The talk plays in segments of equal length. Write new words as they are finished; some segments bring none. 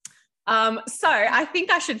So I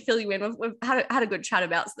think I should fill you in. We've had a good chat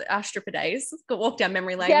about our stripper days. Got walk down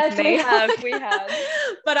memory lane. Yes, for me. we have.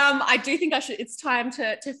 But I do think it's time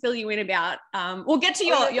to fill you in about. We'll get to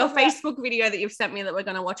your Facebook video that you've sent me that we're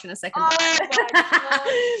going to watch in a second. Oh my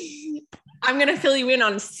God. I'm going to fill you in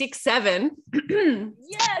on 6-7.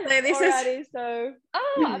 Yes.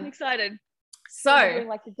 I'm excited. So doing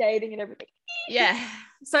like the dating and everything. Yeah.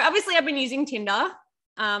 So obviously I've been using Tinder.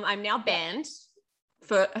 I'm now banned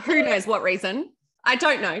for who knows what reason. I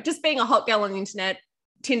don't know. Just being a hot girl on the internet,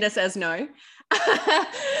 Tinder says no.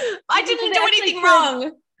 I didn't do anything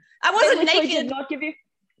wrong. I wasn't naked. Did not give you.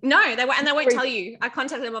 No, they won't tell you. I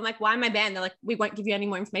contacted them. I'm like, why am I banned? They're like, we won't give you any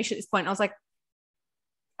more information at this point. I was like,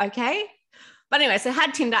 okay. But anyway, so I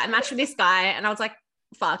had Tinder. I matched with this guy, and I was like,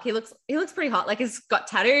 fuck, he looks pretty hot. Like, he's got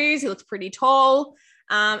tattoos. He looks pretty tall.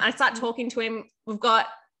 I start talking to him. We've got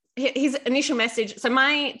his initial message. So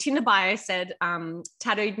my Tinder bio said,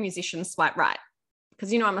 tattooed musician, swipe right.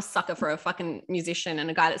 Because, I'm a sucker for a fucking musician and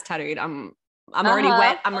a guy that's tattooed. I'm already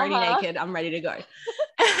wet. I'm already naked. I'm ready to go.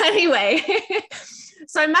 Anyway,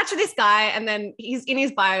 so I matched with this guy, and then he's in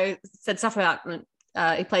his bio said stuff about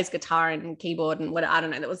he plays guitar and keyboard and what, I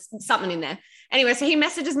don't know. There was something in there. Anyway, so he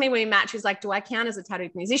messages me when we match. He's like, do I count as a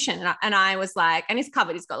tattooed musician? And I was like, and he's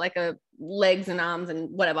covered. He's got like legs and arms and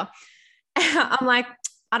whatever. I'm like,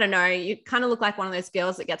 I don't know. You kind of look like one of those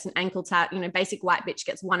girls that gets an ankle tat, basic white bitch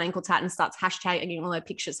gets one ankle tat and starts hashtagging all her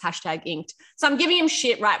pictures, hashtag inked. So I'm giving him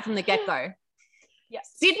shit right from the get-go. Yes.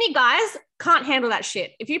 Sydney guys can't handle that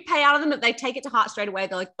shit. If you pay out of them, they take it to heart straight away.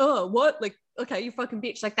 They're like, oh, what? Like, okay, you fucking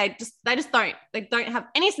bitch. Like they just don't. They don't have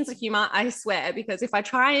any sense of humor, I swear, because if I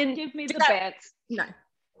try and give me the bants. No.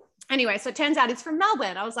 Anyway, so it turns out it's from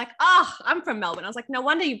Melbourne. I was like, oh, I'm from Melbourne. I was like, no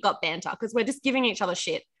wonder you've got banter, because we're just giving each other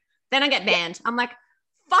shit. Then I get banned. I'm like,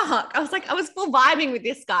 fuck. I was full vibing with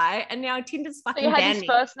this guy, and now Tinder's fucking banned me. So you had his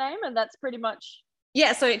first name, and that's pretty much.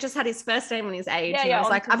 Yeah, so it just had his first name and his age. Yeah, and I was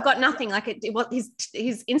like, I've got nothing. Like it was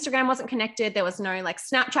his Instagram wasn't connected. There was no like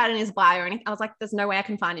Snapchat in his bio or anything. I was like, there's no way I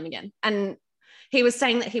can find him again. And he was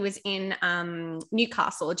saying that he was in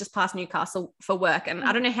Newcastle, or just past Newcastle for work. And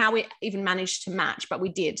I don't know how we even managed to match, but we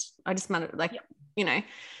did. I just managed, like, So I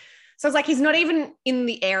was like, he's not even in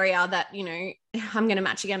the area that, I'm going to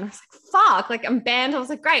match again. I was like, fuck, like I'm banned. I was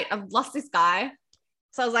like, great, I've lost this guy.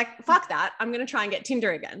 So I was like, fuck that. I'm going to try and get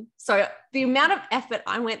Tinder again. So the amount of effort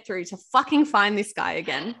I went through to fucking find this guy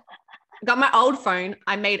again, got my old phone.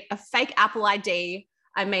 I made a fake Apple ID.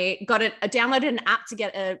 I downloaded an app to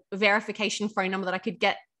get a verification phone number that I could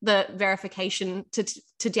get the verification to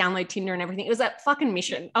download Tinder and everything. It was a fucking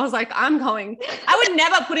mission. I was like, I would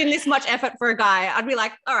never put in this much effort for a guy. I'd be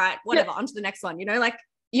like, all right, whatever, on to the next one, like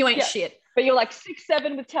you ain't shit. But you're like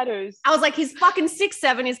 6'7" with tattoos. I was like, he's fucking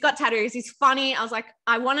 6'7". He's got tattoos. He's funny. I was like,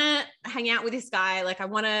 I want to hang out with this guy. Like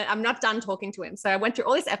I'm not done talking to him. So I went through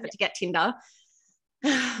all this effort to get Tinder.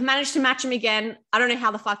 Managed to match him again. I don't know how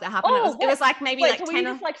the fuck that happened. It was like maybe like 10. So were you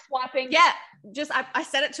just like swiping? Yeah. Just I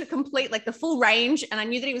set it to complete like the full range, and I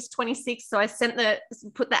knew that he was 26. So I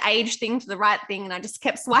put the age thing to the right thing, and I just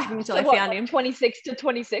kept swiping until I found him. 26 to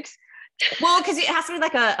 26. Well, because it has to be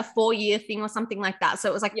like a 4-year thing or something like that. So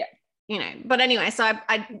it was like, but anyway, so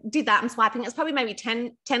I did that and swiping. It's probably maybe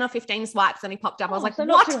 10 or 15 swipes, and he popped up. I was like,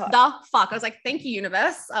 what the fuck? I was like, thank you,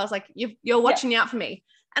 universe. I was like, you're watching out for me.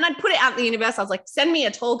 And I'd put it out in the universe. I was like, send me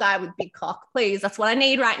a tall guy with big cock, please. That's what I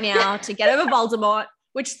need right now to get over Voldemort,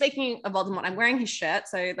 which, speaking of Voldemort, I'm wearing his shirt.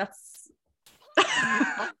 So that's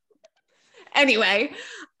anyway.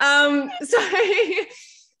 So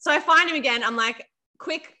I find him again. I'm like,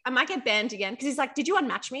 quick, I might get banned again. Cause he's like, did you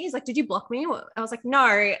unmatch me? He's like, did you block me? I was like,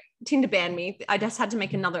 no, Tinder banned me. I just had to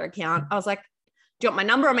make another account. I was like, do you want my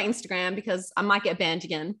number or my Instagram? Because I might get banned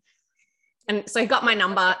again. And so he got my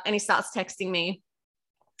number and he starts texting me.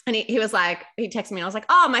 And he was like, he texted me. I was like,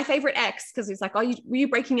 oh, my favorite ex. Cause he's like, oh, were you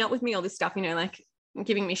breaking up with me? All this stuff, like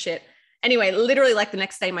giving me shit. Anyway, literally like the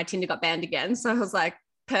next day, my Tinder got banned again. So I was like,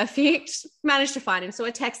 perfect. Managed to find him. So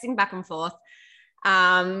we're texting back and forth.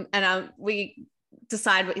 We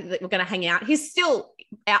decide that we're going to hang out. He's still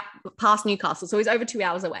out past Newcastle. So he's over 2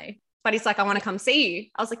 hours away, but he's like, I want to come see you.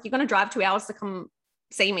 I was like, you're going to drive 2 hours to come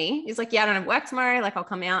see me? He's like, yeah, I don't have work tomorrow. Like, I'll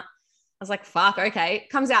come out. I was like, fuck, okay.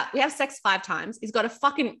 Comes out. We have sex 5 times. He's got a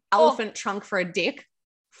fucking elephant trunk for a dick.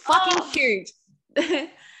 Fucking huge. The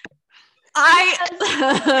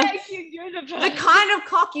kind of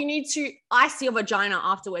cock you need to ice your vagina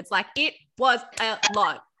afterwards. Like, it was a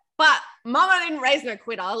lot. But mama didn't raise no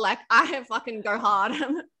quitter. Like, I fucking go hard.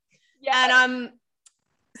 And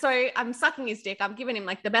so I'm sucking his dick. I've given him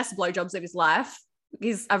like the best blowjobs of his life.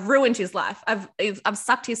 I've ruined his life. I've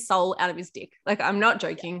sucked his soul out of his dick. Like, I'm not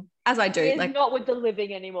joking, as I do. He's like, not with the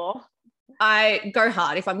living anymore. I go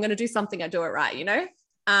hard. If I'm going to do something, I do it right, you know?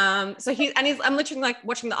 So I'm literally like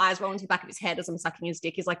watching the eyes roll into the back of his head as I'm sucking his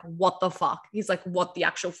dick. He's like, what the fuck? He's like, what the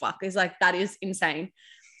actual fuck? He's like, that is insane.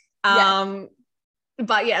 But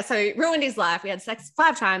yeah, so ruined his life. We had sex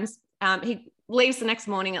 5 times. He leaves the next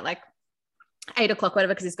morning at like 8 o'clock,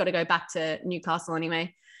 whatever, because he's got to go back to Newcastle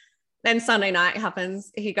anyway. Then Sunday night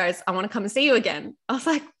happens. He goes, I want to come and see you again. I was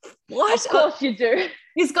like, what? Of course you do.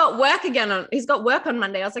 He's got work work on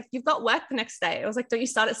Monday. I was like, you've got work the next day. I was like, don't you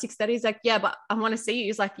start at 6:30? He's like, yeah, but I want to see you.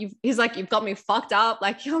 He's like, you've got me fucked up.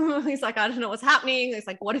 Like, he's like, I don't know what's happening. He's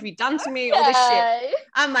like, what have you done to me? All this shit.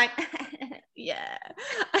 I'm like, yeah.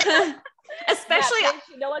 Especially,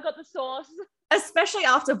 you know, I got the sauce. Especially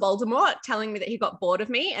after Voldemort telling me that he got bored of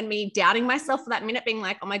me and me doubting myself for that minute, being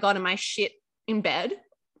like, oh my God, am I shit in bed?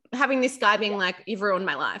 Having this guy being like, you've ruined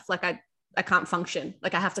my life. Like I can't function.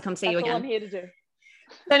 Like I have to come see you again. That's all I'm here to do.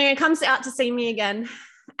 So anyway, he comes out to see me again,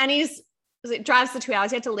 and it drives the 2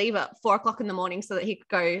 hours. He had to leave at 4 o'clock in the morning so that he could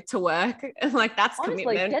go to work. And like, that's honestly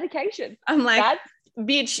commitment. Dedication. I'm like,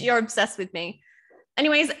 bitch, you're obsessed with me.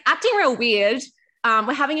 Anyways, acting real weird.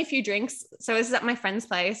 We're having a few drinks. So this is at my friend's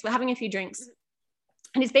place. We're having a few drinks,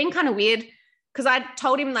 and he's being kind of weird because I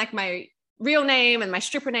told him like my real name and my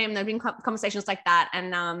stripper name. There've been conversations like that.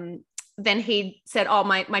 And then he said, oh,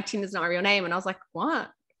 my Tinder's not my real name. And I was like,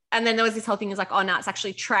 what? And then there was this whole thing. He's like, oh, no, it's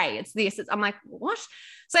actually Trey. It's this. I'm like, what?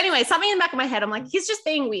 So anyway, something in the back of my head, I'm like, he's just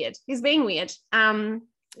being weird. He's being weird. Something's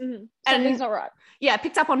not right. Yeah,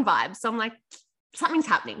 picked up on vibes. So I'm like, something's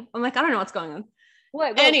happening. I'm like, I don't know what's going on.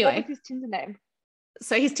 Wait, anyway, what was his Tinder name?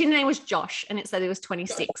 So his Tinder name was Josh, and it said he was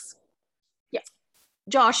 26. Yeah.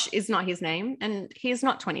 Josh is not his name, and he's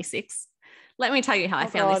not 26. Let me tell you how I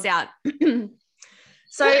found this out.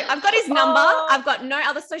 So I've got his number. I've got no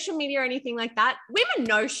other social media or anything like that. Women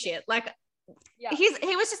know shit. Like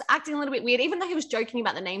he was just acting a little bit weird, even though he was joking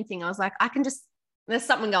about the name thing. I was like, there's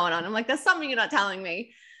something going on. I'm like, there's something you're not telling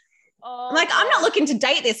me. I'm like, I'm not looking to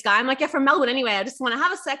date this guy. I'm like, you're from Melbourne anyway. I just want to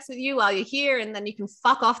have a sex with you while you're here. And then you can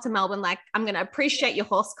fuck off to Melbourne. Like, I'm going to appreciate your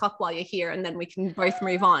horse cock while you're here. And then we can both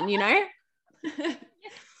move on, you know?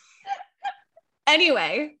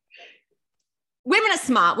 Anyway, women are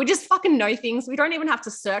smart. We just fucking know things. We don't even have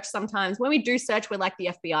to search sometimes. When we do search, we're like the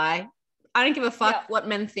FBI. I don't give a fuck what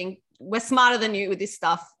men think. We're smarter than you with this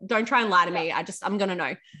stuff. Don't try and lie to me. I'm going to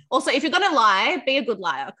know. Also, if you're going to lie, be a good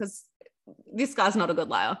liar, because this guy's not a good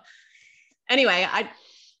liar. Anyway, I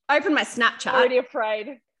opened my Snapchat. Already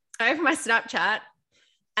afraid. I opened my Snapchat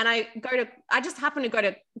and I just happen to go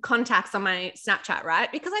to contacts on my Snapchat,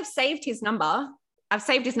 right? Because I've saved his number. I've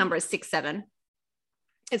saved his number as 67.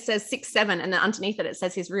 It says 67, and then underneath it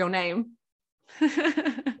says his real name,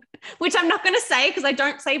 which I'm not going to say because I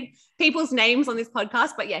don't say people's names on this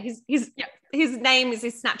podcast. But yeah, his name is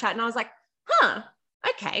his Snapchat, and I was like,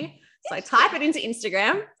 okay. So I type it into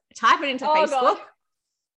Instagram, type it into Facebook. God.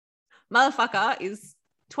 Motherfucker is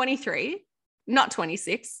 23, not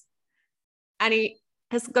 26, and he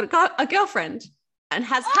has got a girlfriend and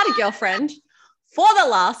has had a girlfriend for the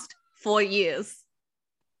last 4 years.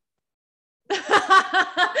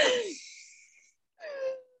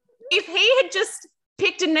 If he had just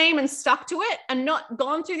picked a name and stuck to it and not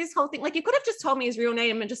gone through this whole thing, like, you could have just told me his real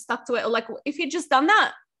name and just stuck to it. Or like, if he'd just done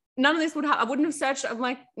that, none of this would happen. I wouldn't have searched. I'm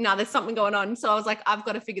like, no, there's something going on. So I was like, I've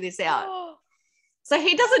got to figure this out. So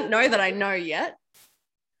he doesn't know that I know yet.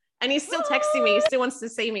 And he's still texting me. He still wants to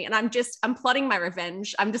see me. And I'm plotting my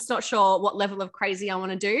revenge. I'm just not sure what level of crazy I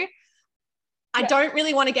want to do. I don't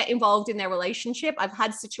really want to get involved in their relationship. I've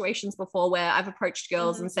had situations before where I've approached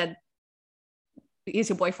girls and said, here's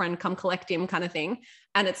your boyfriend, come collect him, kind of thing.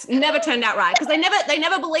 And it's never turned out right because they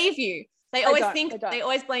never believe you. They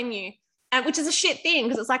always blame you. And which is a shit thing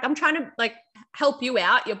because it's like, I'm trying to like help you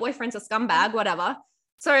out. Your boyfriend's a scumbag, whatever.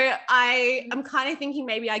 So I'm kind of thinking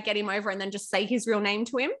maybe I get him over and then just say his real name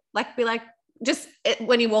to him. Like, be like, just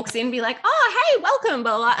when he walks in, be like, oh, hey, welcome,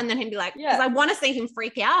 blah, blah. And then he'd be like, because I want to see him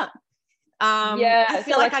freak out. I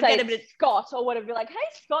feel like I get a bit Scott or whatever. Be like, hey,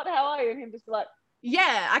 Scott, how are you? And him just be like,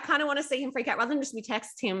 yeah, I kind of want to see him freak out rather than just me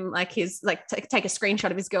text him like his, like take a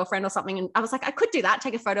screenshot of his girlfriend or something. And I was like, I could do that,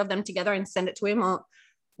 take a photo of them together and send it to him or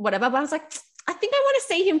whatever. But I was like, I think I want to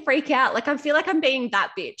see him freak out. Like, I feel like I'm being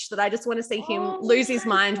that bitch that I just want to see him lose his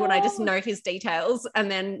mind when I just know his details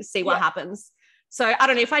and then see what happens. So I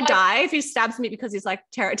don't know if I die, if he stabs me because he's like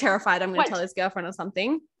terrified, I'm going to tell his girlfriend or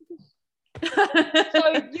something. So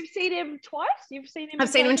you've seen him twice? I've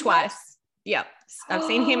seen him twice. Yeah. I've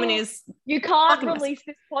seen him and his... You can't release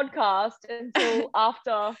this podcast until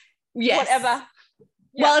after whatever.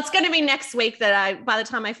 Well, it's going to be next week by the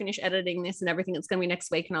time I finish editing this and everything, it's going to be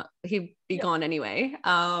next week and he'll be gone anyway.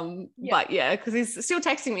 But yeah, because he's still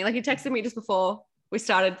texting me. Like he texted me just before we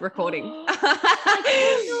started recording. Oh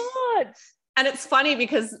my God. And it's funny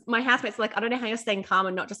because my housemate's like, I don't know how you're staying calm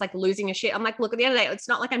and not just like losing your shit. I'm like, look, at the end of the day, it's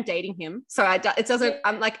not like I'm dating him. So it doesn't,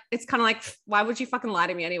 I'm like, it's kind of like, why would you fucking lie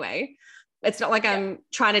to me anyway? It's not like I'm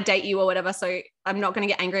trying to date you or whatever. So I'm not going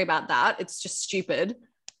to get angry about that. It's just stupid.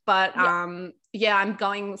 But I'm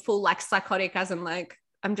going full like psychotic as in like,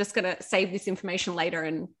 I'm just going to save this information later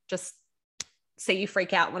and just see you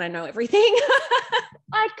freak out when I know everything.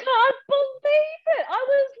 I can't believe it. I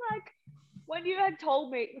was like, when you had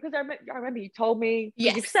told me, because I remember you told me,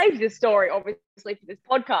 you've saved this story obviously for this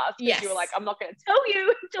podcast. Yes. You were like, I'm not going to tell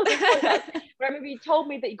you until this podcast. But I remember you told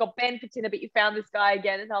me that you got banned for Tinder, but you found this guy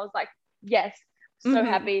again. And I was like, yes, so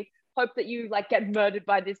happy. Hope that you like get murdered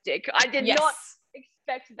by this dick. I did not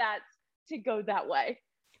expect that to go that way.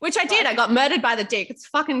 Which I did. I got murdered by the dick. It's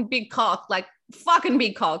fucking big cock, like fucking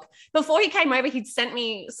big cock. Before he came over, he'd sent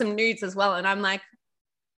me some nudes as well. And I'm like,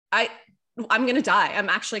 I'm going to die. I'm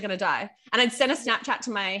actually going to die. And I'd sent a Snapchat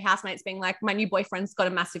to my housemates being like, my new boyfriend's got a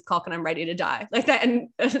massive cock and I'm ready to die. Like that. And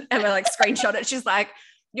we like screenshot it. She's like,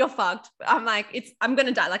 you're fucked. I'm like, I'm going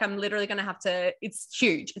to die. Like I'm literally going to have to, it's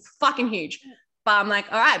huge. It's fucking huge. But I'm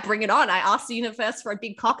like, all right, bring it on. I asked the universe for a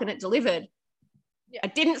big cock and it delivered. Yeah. I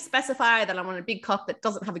didn't specify that I want a big cock that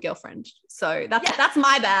doesn't have a girlfriend. So that's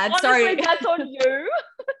my bad. Honestly, sorry. That's on you.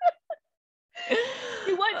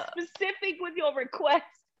 You weren't specific with your request.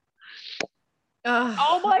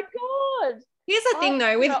 Oh my God. Here's the thing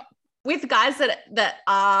though, with guys that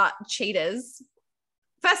are cheaters,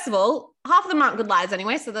 first of all, half of them aren't good liars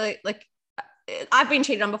anyway. So they like, I've been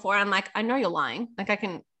cheated on before. And I'm like, I know you're lying. Like I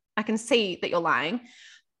can see that you're lying.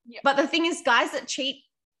 Yep. But the thing is, guys that cheat,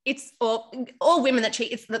 it's all women that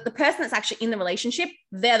cheat, it's that the person that's actually in the relationship,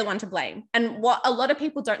 they're the one to blame. And what a lot of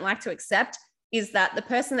people don't like to accept is that the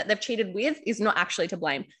person that they've cheated with is not actually to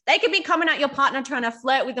blame. They could be coming at your partner, trying to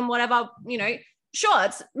flirt with them, whatever, sure,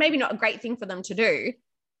 it's maybe not a great thing for them to do.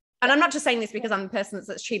 And I'm not just saying this because I'm the person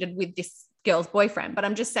that's cheated with this girl's boyfriend, but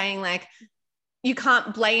I'm just saying like, you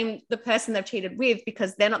can't blame the person they've cheated with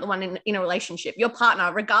because they're not the one in a relationship. Your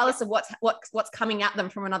partner, regardless of what's coming at them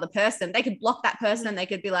from another person, they could block that person and they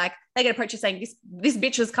could be like, they could approach you saying, this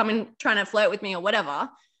bitch is coming trying to flirt with me or whatever.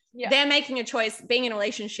 Yeah. They're making a choice, being in a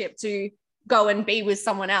relationship, to go and be with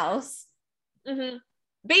someone else. Mm-hmm.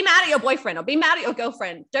 Be mad at your boyfriend or be mad at your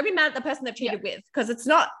girlfriend. Don't be mad at the person they've cheated with because it's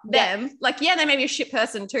not them. Like, they may be a shit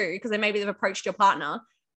person too because they've approached your partner.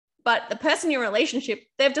 But the person in your relationship,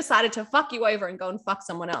 they've decided to fuck you over and go and fuck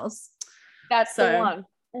someone else. That's the one.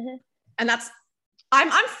 Mm-hmm. And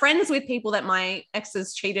I'm friends with people that my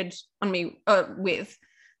exes cheated on me with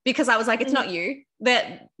because I was like, it's not you.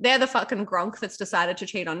 They're the fucking gronk that's decided to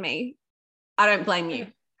cheat on me. I don't blame you.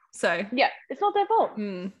 So yeah, it's not their fault.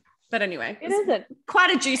 But anyway, it isn't.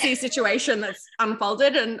 Quite a juicy situation that's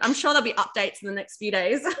unfolded, and I'm sure there'll be updates in the next few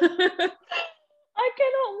days. I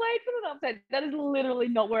cannot wait for the update. That is literally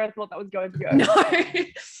not where I thought that was going to go. No.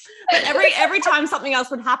 But every time something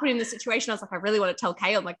else would happen in the situation, I was like, I really want to tell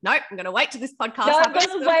Kale. I'm like, nope, I'm going to wait till this podcast happens.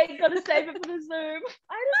 No, got to save it for the Zoom.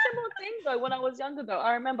 I had a similar thing though when I was younger though.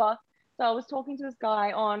 I remember, so I was talking to this guy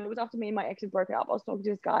it was after me and my ex had broken up. I was talking to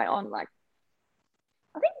this guy on like,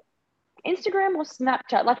 I think Instagram or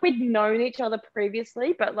Snapchat. Like we'd known each other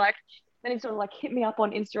previously, but like, then he sort of like hit me up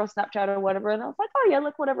on Insta or Snapchat or whatever. And I was like, oh yeah,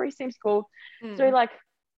 look, whatever. He seems cool. So he like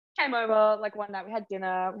came over like one night, we had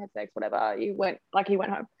dinner, we had sex, whatever. He went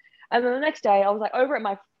home. And then the next day I was like I was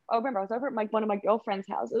over at one of my girlfriend's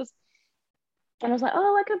houses. And I was like,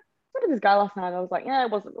 oh, like I met this guy last night. I was like, yeah,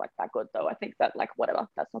 it wasn't like that good though. I think that like, whatever,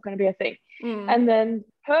 that's not going to be a thing. And then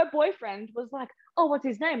her boyfriend was like, oh, what's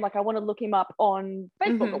his name? Like I want to look him up on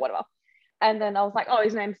Facebook or whatever. And then I was like, oh,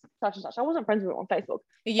 his name's such and such. I wasn't friends with him on Facebook.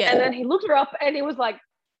 Yeah. And then he looked her up and he was like,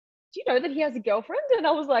 do you know that he has a girlfriend? And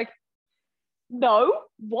I was like, no,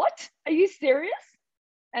 what? Are you serious?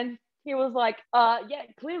 And he was like, yeah,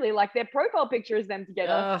 clearly, like their profile picture is them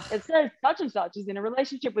together. Ugh. It says such and such is in a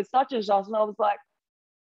relationship with such and such. And I was like,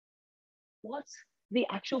 what the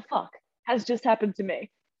actual fuck has just happened to me?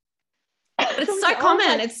 But it's so common.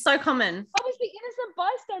 Like, it's so common. I was the innocent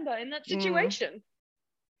bystander in that situation.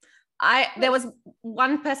 There was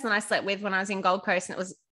one person that I slept with when I was in Gold Coast, and it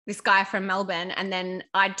was this guy from Melbourne. And then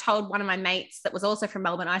I told one of my mates that was also from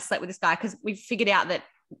Melbourne, I slept with this guy because we figured out that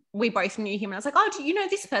we both knew him. And I was like, oh, do you know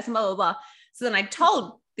this person, blah, blah, blah. So then I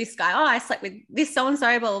told this guy, oh, I slept with this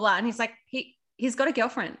so-and-so, blah, blah, blah. And he's like, he's got a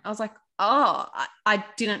girlfriend. I was like, oh, I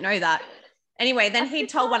didn't know that. Anyway, then he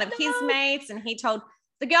told one of his mates, and he told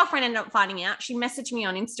the girlfriend ended up finding out. She messaged me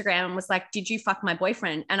on Instagram and was like, did you fuck my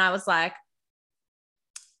boyfriend? And I was like,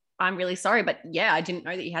 I'm really sorry, but yeah, I didn't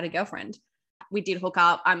know that you had a girlfriend. We did hook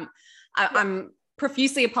up. I'm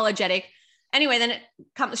profusely apologetic. Anyway, then it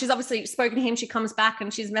comes, she's obviously spoken to him. She comes back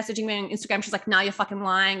and she's messaging me on Instagram. She's like, no, you're fucking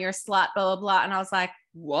lying. You're a slut, blah, blah, blah. And I was like,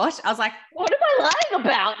 what? I was like, what am I lying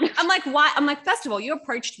about? I'm like, why? I'm like, first of all, you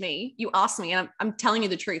approached me, you asked me, and I'm telling you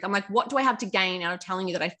the truth. I'm like, what do I have to gain out of telling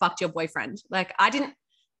you that I fucked your boyfriend? Like, I didn't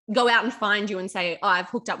go out and find you and say, oh, I've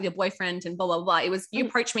hooked up with your boyfriend and blah, blah, blah. It was, you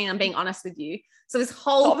approached me and I'm being honest with you. So this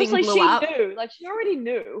whole thing blew up. Obviously she knew, like she already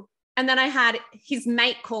knew. And then I had his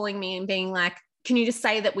mate calling me and being like, can you just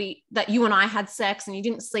say that you and I had sex and you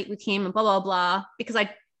didn't sleep with him and blah, blah, blah, because I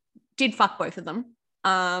did fuck both of them.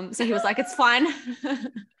 So he was like, it's fine.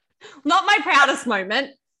 Not my proudest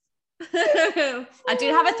moment. I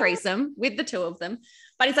did have a threesome with the two of them,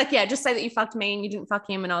 but he's like, yeah, just say that you fucked me and you didn't fuck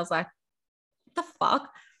him. And I was like, what the fuck?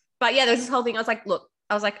 But yeah, there was this whole thing. I was like, look,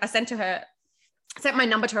 I sent my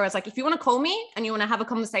number to her. I was like, if you want to call me and you want to have a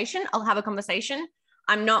conversation, I'll have a conversation.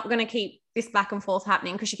 I'm not going to keep this back and forth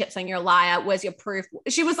happening, because she kept saying, you're a liar. Where's your proof?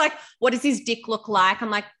 She was like, what does his dick look like? I'm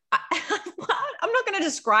like, I'm not going to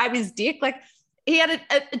describe his dick. Like, he had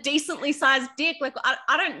a decently sized dick. Like,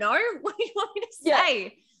 I don't know. What do you want me to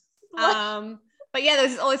say? Yeah. But yeah, there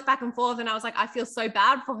was all this back and forth, and I was like, I feel so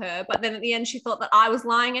bad for her. But then at the end, she thought that I was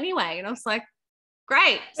lying anyway. And I was like,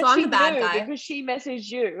 great. So I'm the bad guy. Because she messaged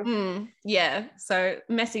you. Yeah. So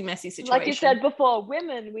messy situation. Like you said before,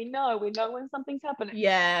 women, we know when something's happening.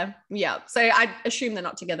 Yeah. Yeah. So I assume they're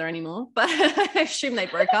not together anymore, but I assume they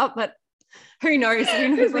broke up, but who knows?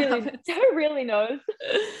 Who really knows?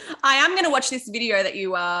 I am going to watch this video that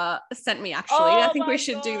you sent me, actually. I think we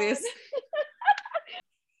should do this.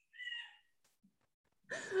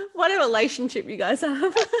 What a relationship you guys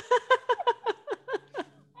have.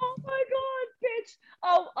 Oh my God, bitch.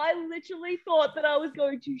 Oh, I literally thought that I was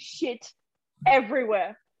going to shit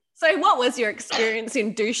everywhere. So what was your experience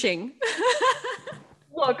in douching?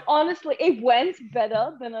 Look, honestly, it went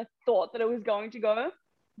better than I thought that it was going to go,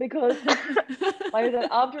 because like I said,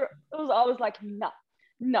 after I was like,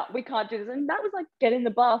 no, we can't do this. And that was like, get in the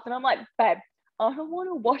bath. And I'm like, babe, I don't want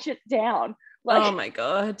to wash it down. Like, oh my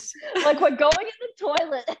God. Like, we're going in the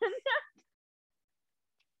toilet.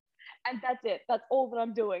 And that's it. That's all that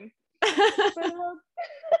I'm doing. But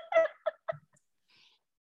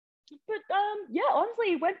yeah,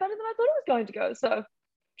 honestly, it went better than I thought it was going to go. So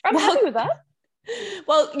I'm happy with that.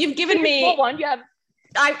 Well, you've given me what one you have.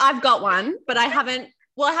 I've got one, but I haven't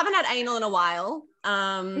had anal in a while.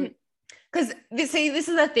 Because this is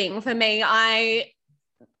a thing for me. I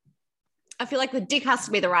feel like the dick has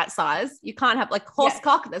to be the right size. You can't have like horse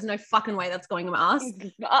cock. There's no fucking way that's going in my ass.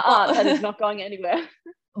 That is not going anywhere.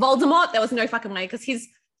 Voldemort, there was no fucking way, because his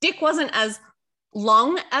dick wasn't as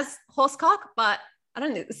long as horse cock, but I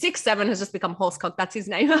don't know, 6'7" has just become horse cock. That's his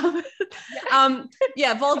name.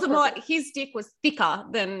 Yeah, Voldemort, his dick was thicker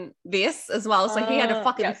than this as well. So he had a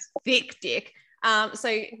fucking thick dick.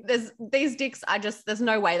 So there's these dicks, there's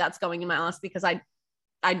no way that's going in my ass, because I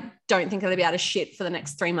don't think I'll be able to shit for the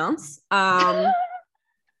next 3 months.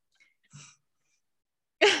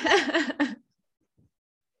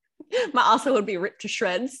 My arsehole would be ripped to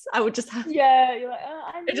shreds. I would just have. Yeah, you're like,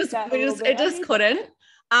 I need it just couldn't.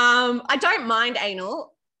 I don't mind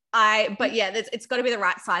anal. But yeah, it's got to be the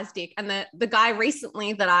right size dick. And the guy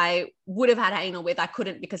recently that I would have had anal with, I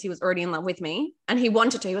couldn't, because he was already in love with me, and he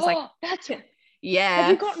wanted to. He was like, "That's it." Yeah.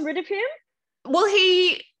 Have you gotten rid of him? Well,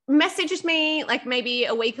 he messaged me like maybe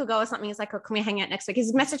a week ago or something. He's like, oh, can we hang out next week?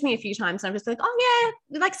 He's messaged me a few times, and I'm just like, oh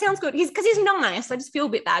yeah, like sounds good. Because he's nice. I just feel a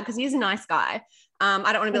bit bad, because he's a nice guy. I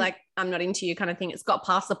don't want to be like, I'm not into you kind of thing. It's got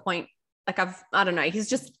past the point. Like I don't know.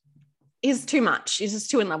 He's too much. He's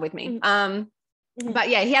just too in love with me. But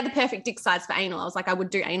yeah, he had the perfect dick size for anal. I was like, I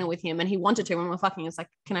would do anal with him, and he wanted to when we were fucking. It's like,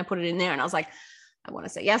 can I put it in there? And I was like, I want to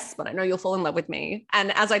say yes, but I know you'll fall in love with me.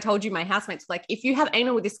 And as I told you, my housemates were like, if you have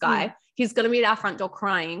anal with this guy, he's going to be at our front door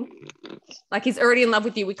crying. Like, he's already in love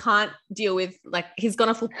with you. We can't deal with, like, he's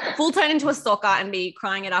going to full turn into a stalker and be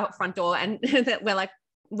crying at our front door. And we're like,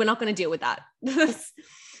 we're not going to deal with that.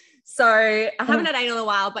 So I haven't had anal in a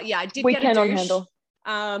while, but yeah, I did get a douche. Handle.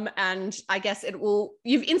 And I guess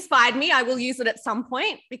you've inspired me. I will use it at some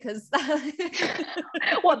point, because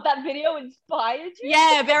what, that video inspired you?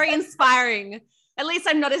 Yeah, very inspiring. At least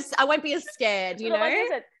I won't be as scared, you know?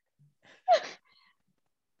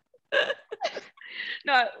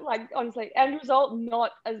 No, like, honestly, end result,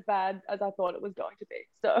 not as bad as I thought it was going to be.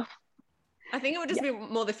 So I think it would just be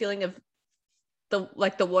more the feeling of the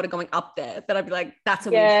water going up there, that I'd be like, that's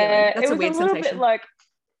a weird feeling. That's a weird sensation. Bit like,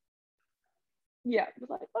 yeah, it was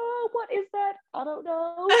like, oh, what is that? I don't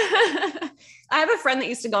know. I have a friend that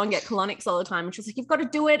used to go and get colonics all the time, and she was like, "You've got to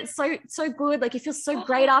do it. It's so good. Like, you feel so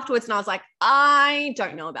great afterwards." And I was like, "I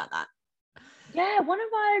don't know about that." Yeah, one of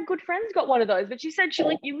my good friends got one of those, but she said she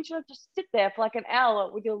like you literally have to sit there for like an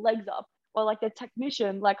hour with your legs up while like the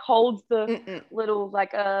technician like holds the Mm-mm. little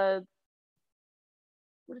like like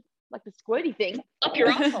the squirty thing up your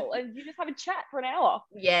asshole, and you just have a chat for an hour.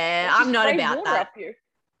 Yeah, Like she I'm not sprays about water that. up you.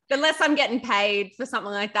 Unless I'm getting paid for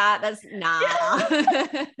something like that. That's nah.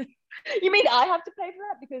 You mean I have to pay for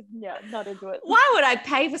that? Because yeah, not into it. Why would I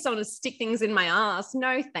pay for someone to stick things in my ass?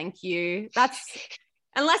 No, thank you. That's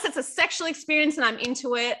unless it's a sexual experience and I'm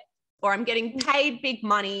into it, or I'm getting paid big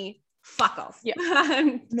money. Fuck off. Yeah.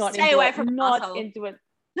 Not Stay into away it. from Not asshole. into it.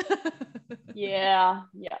 Yeah.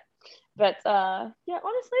 But yeah,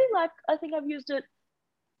 honestly, like I think I've used it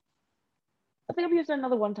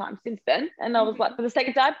another one time since then. And I was like, for the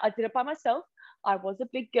second time, I did it by myself. I was a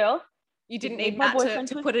big girl. You didn't need my Matt boyfriend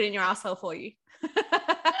to put it in your asshole for you.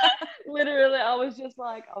 Literally, I was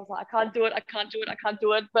like, I can't do it. I can't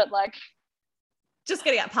do it. But like, just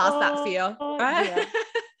gonna get past that fear, right? Yeah.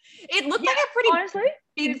 It looked like a pretty honestly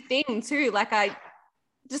big thing too. Like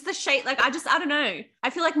just the shape. Like I don't know. I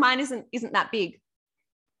feel like mine isn't that big.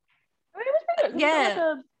 I mean, it was pretty good.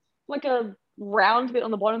 Yeah. Like a round bit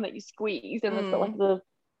on the bottom that you squeeze, and it's got like the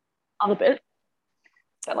other bit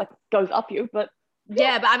that like goes up you. But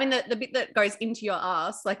yeah, but I mean the bit that goes into your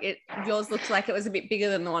ass, like yours looks like it was a bit bigger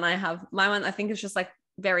than the one I have. My one I think is just like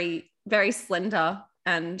very, very slender,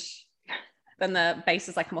 and then the base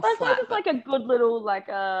is like more flat. It's like a good little like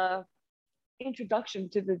introduction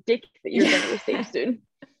to the dick that you're going to receive soon.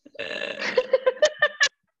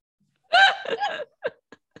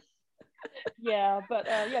 Yeah, but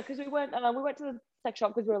yeah, because we went to the sex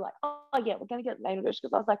shop because we were like, oh yeah, we're gonna get anal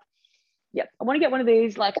because I was like, yeah, I want to get one of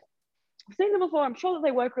these. Like, I've seen them before. I'm sure that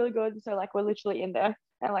they work really good. So like, we're literally in there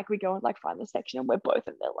and like we go and like find the section and we're both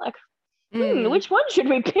in there like, which one should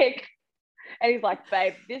we pick? And he's like,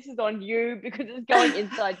 babe, this is on you because it's going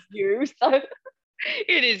inside you. So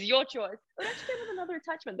it is your choice. It actually came with another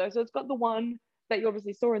attachment though. So it's got the one that you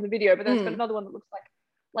obviously saw in the video, but then it's got another one that looks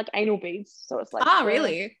like anal beads. So it's like,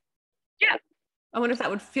 really? Yeah. I wonder if that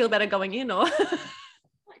would feel better going in or.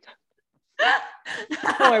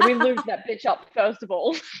 Oh, we lubed that bitch up first of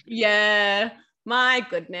all. Yeah, my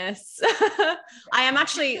goodness.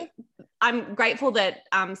 I'm grateful that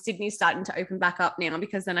Sydney's starting to open back up now,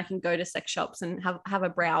 because then I can go to sex shops and have a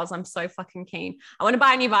browse. I'm so fucking keen. I want to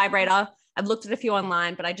buy a new vibrator. I've looked at a few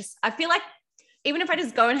online, but I feel like even if I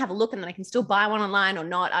just go and have a look and then I can still buy one online or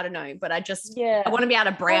not, I don't know. But I want to be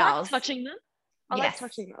able to browse. I like touching them. Like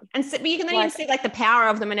touching them. And so, but you can then even see like the power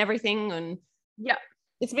of them and everything. And yeah,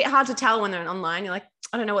 it's a bit hard to tell when they're online. You're like,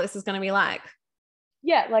 I don't know what this is going to be like.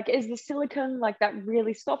 Yeah, like is the silicone like that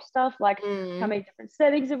really soft stuff? Like how many different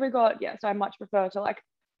settings have we got? Yeah, so I much prefer to like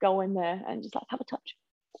go in there and just like have a touch.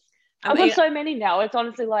 I've got so many now. It's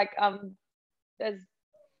honestly like there's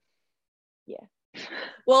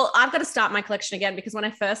Well, I've got to start my collection again, because when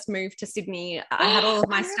I first moved to Sydney, I had all of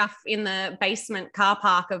my stuff in the basement car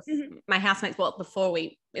park of my housemates bought before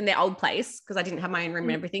in their old place, because I didn't have my own room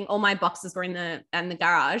and everything. All my boxes were in the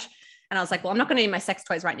garage, and I was like, well, I'm not going to need my sex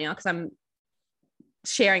toys right now because I'm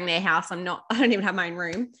sharing their house. I don't even have my own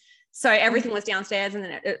room. So everything was downstairs, and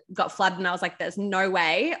then it got flooded, and I was like, there's no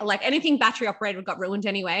way. Like anything battery operated got ruined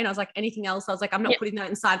anyway. And I was like, anything else, I was like, I'm not putting that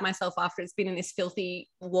inside myself after it's been in this filthy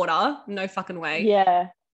water. No fucking way. Yeah.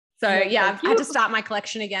 So I've had to start my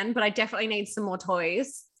collection again, but I definitely need some more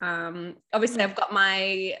toys. Obviously I've got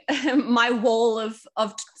my my wall of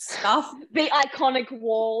stuff. The iconic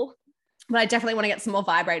wall. But I definitely want to get some more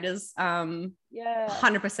vibrators.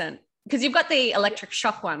 100%. Because you've got the electric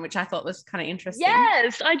shock one, which I thought was kind of interesting.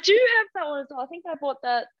 Yes, I do have that one as well. I think I bought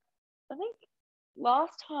that,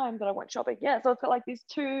 last time that I went shopping. Yeah, so it's got like these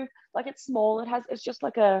two, like it's small. It's just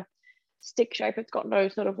like a stick shape. It's got no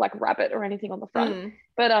sort of like rabbit or anything on the front.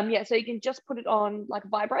 But yeah, so you can just put it on like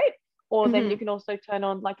vibrate, or then you can also turn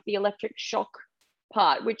on like the electric shock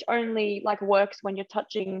part, which only like works when you're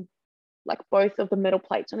touching like both of the metal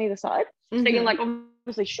plates on either side. So you can like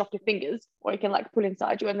obviously shock your fingers, or you can like put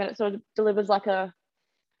inside you, and then it sort of delivers like a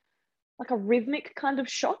rhythmic kind of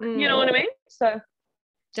shock. You know what I mean? So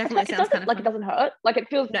definitely sounds kind of like fun. It doesn't hurt. Like it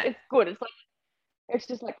feels it's good. It's like it's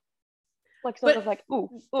just like sort of like ooh.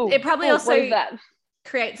 It probably also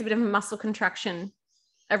creates a bit of a muscle contraction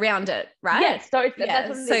around it, right? Yes. So it's that's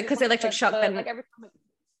what it is. So because electric shock then like every time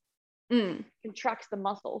it contracts the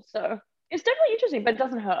muscle. So it's definitely interesting, but it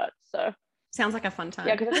doesn't hurt. So sounds like a fun time.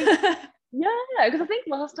 Yeah, because I think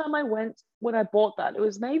last time I went, when I bought that, it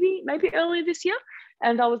was maybe earlier this year,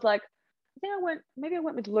 and I was like, think maybe I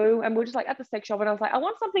went with Lou, and we are just like at the sex shop, and I was like, I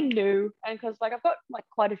want something new, and because like I've got like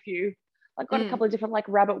quite a few, like got a couple of different like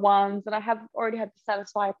rabbit ones, and I have already had the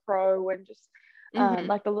Satisfyer Pro, and just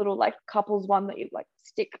like the little like couples one that you like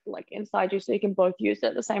stick like inside you so you can both use it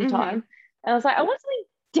at the same time. And I was like, I want something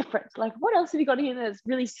different. Like, what else have you got here that's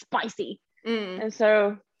really spicy? And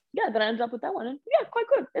so yeah, then I ended up with that one, and yeah, quite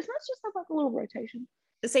good. It's nice just have like a little rotation.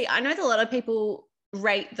 See, I know that a lot of people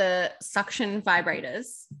rate the suction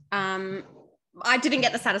vibrators. I didn't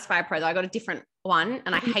get the Satisfyer Pro though. I got a different one,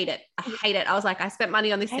 and I hate it. I hate it. I was like, I spent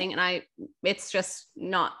money on this thing, and it's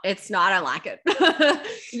not, I don't like it.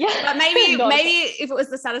 Yeah. But maybe if it was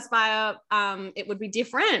the Satisfyer, it would be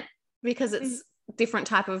different because it's different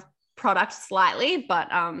type of product slightly.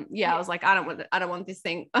 But I was like, I don't want this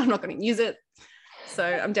thing. I'm not going to use it. So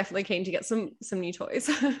I'm definitely keen to get some new toys.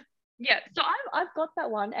 Yeah. So I've got that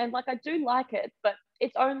one, and like I do like it, but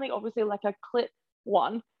it's only obviously like a clit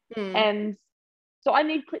one. And so I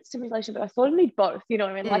need clit stimulation, but I sort of need both, you know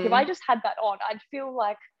what I mean? Like if I just had that on, I'd feel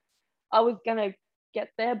like I was gonna get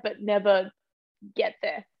there but never get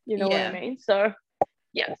there, you know what I mean? So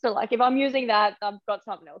yeah, so like if I'm using that, I've got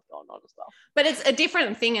something else going on as well. But it's a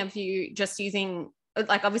different thing of you just using,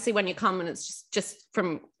 like obviously when you come and it's just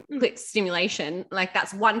from clit stimulation, like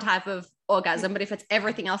that's one type of orgasm, but if it's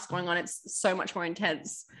everything else going on, it's so much more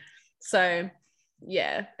intense. So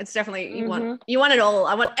yeah, it's definitely you want it all.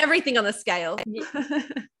 I want everything on the scale.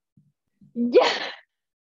 Yeah.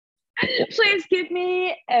 Please give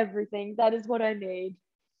me everything. That is what I need.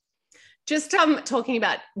 Just talking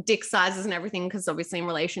about dick sizes and everything, because obviously in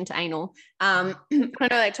relation to anal, I know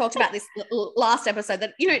I talked about this last episode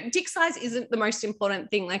that, you know, dick size isn't the most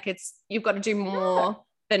important thing. Like you've got to do more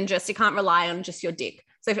than just, you can't rely on just your dick.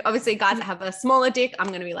 So if obviously guys that have a smaller dick, I'm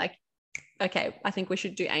going to be like, okay, I think we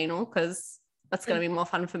should do anal because that's going to be more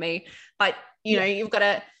fun for me. But, you know, you've got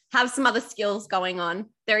to have some other skills going on.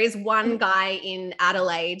 There is one guy in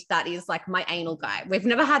Adelaide that is like my anal guy. We've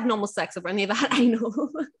never had normal sex. We've only ever had anal.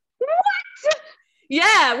 What?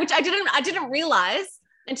 Yeah, which I didn't realize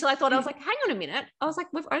until I thought, I was like, hang on a minute. I was like,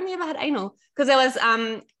 we've only ever had anal. Because there was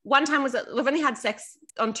one time we've only had sex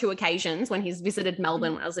on 2 occasions when he's visited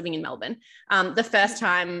Melbourne when I was living in Melbourne. The first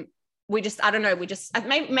time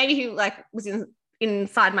maybe he like was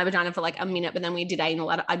inside my vagina for like a minute, but then we did anal.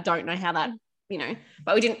 I don't know how that, you know,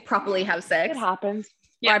 but we didn't properly have sex. It happens.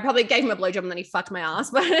 Yeah, I probably gave him a blowjob and then he fucked my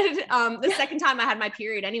ass. But the second time I had my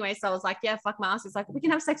period anyway, so I was like, yeah, fuck my ass. He's like, we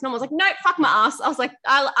can have sex normal. I was like, no, fuck my ass. I was like,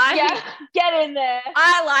 get in there.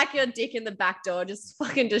 I like your dick in the back door. Just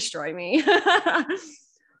fucking destroy me.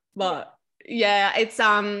 But yeah, it's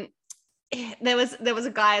there was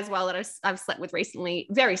a guy as well that I've slept with recently.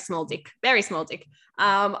 Very small dick.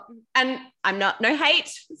 And I'm no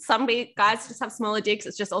hate. Some guys just have smaller dicks.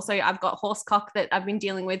 It's just also I've got horse cock that I've been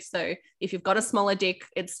dealing with. So if you've got a smaller dick,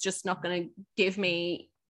 it's just not going to give me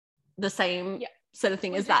the same sort of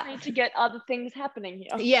thing as that. Need to get other things happening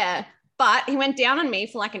here. Yeah. But he went down on me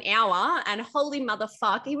for like an hour, and holy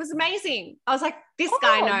motherfuck, he was amazing. I was like, this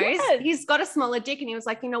guy knows. Yes. He's got a smaller dick, and he was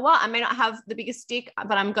like, you know what? I may not have the biggest dick,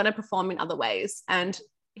 but I'm going to perform in other ways. And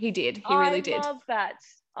he did. He really did. I love that.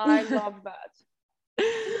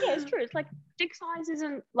 Yeah, it's true. It's like dick size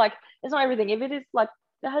isn't like, it's not everything. If it is like,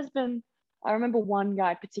 there has been, I remember one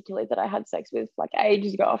guy particularly that I had sex with like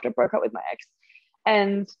ages ago after I broke up with my ex.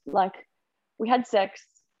 And like, we had sex.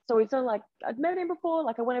 So we sort of like, I'd met him before,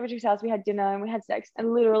 like I went over to his house, we had dinner and we had sex,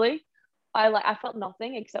 and literally I felt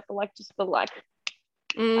nothing except for like, just for like,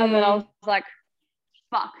 and then I was like,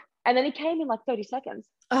 fuck. And then he came in like 30 seconds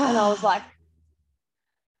and I was like,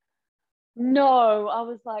 no, I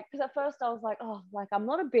was like, because at first I was like, oh, like I'm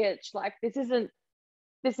not a bitch. Like this isn't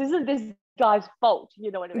this guy's fault.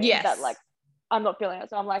 You know what I mean? Yes. That like, I'm not feeling it.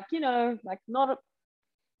 So I'm like, you know, like not a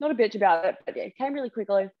bitch about it, but yeah, it came really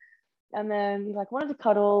quickly. And then he like wanted to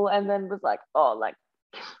cuddle, and then was like, oh, like,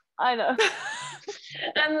 I know.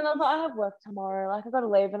 And then I was like, I have work tomorrow. Like, I got to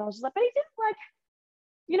leave. And I was just like, but he didn't like,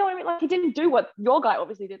 you know what I mean? Like, he didn't do what your guy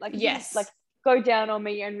obviously did. Like, he didn't, like, go down on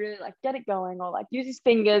me and really like get it going, or like use his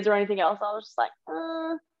fingers or anything else. I was just like,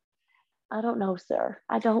 I don't know, sir.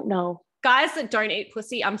 I don't know. Guys that don't eat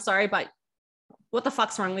pussy, I'm sorry, but what the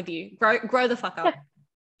fuck's wrong with you? Grow the fuck up.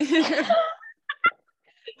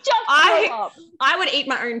 I would eat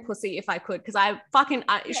my own pussy if I could, because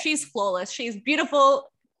she's flawless. She's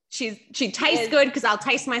beautiful. She tastes good because I'll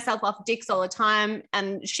taste myself off dicks all the time,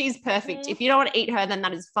 and she's perfect. If you don't want to eat her, then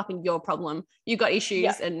that is fucking your problem. You got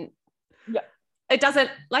issues, and it doesn't,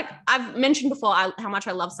 like I've mentioned before, how much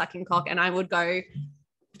I love sucking cock, and I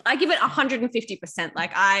give it 150%.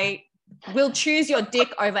 Like will choose your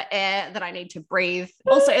dick over air that I need to breathe.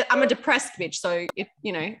 Also, I'm a depressed bitch, so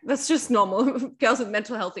that's just normal. Girls with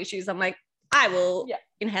mental health issues, I'm like, I will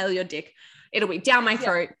inhale your dick. It'll be down my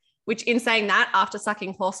throat. Which, in saying that, after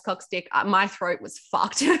sucking horsecock's dick, my throat was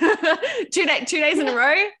fucked. 2 days in a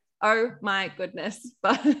row. Oh my goodness!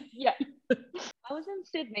 But yeah, I was in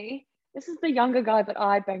Sydney. This is the younger guy that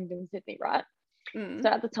I banged in Sydney, right? So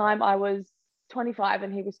at the time, I was 25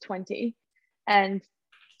 and he was 20, and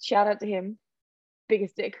shout out to him,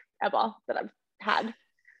 biggest dick ever that I've had.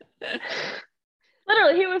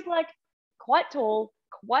 Literally, he was like quite tall,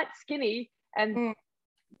 quite skinny, and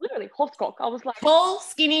literally horsecock. I was like, tall,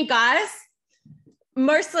 skinny guys,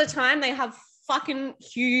 most of the time they have fucking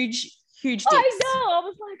huge dicks. I know. I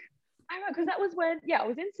was like, I know, because that was when, I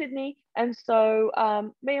was in Sydney. And so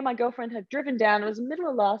me and my girlfriend had driven down. It was the middle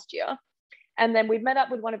of last year. And then we met up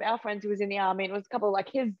with one of our friends who was in the army. And it was a couple of like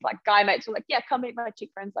his like guy mates who were like, yeah, come meet my chick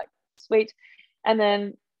friends. Like, sweet. And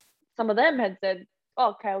then some of them had said,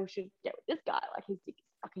 oh, Kale should get with this guy. Like, his dick is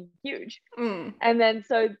fucking huge. And then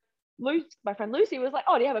so my friend Lucy was like,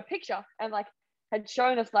 oh, do you have a picture? And like had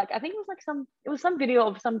shown us like, I think it was like some video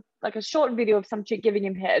of some, like a short video of some chick giving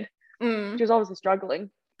him head. She was obviously struggling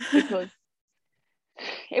because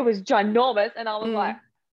it was ginormous. And I was like,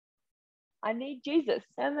 I need Jesus.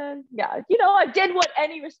 And then, I did what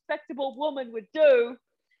any respectable woman would do.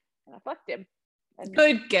 And I fucked him. And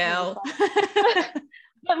good girl.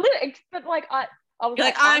 but like, I was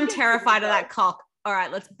like, I'm terrified of that cock. All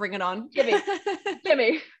right, let's bring it on. Give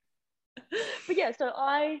me. But yeah, so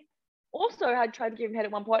I also had tried to give him head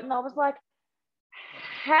at one point, and I was like,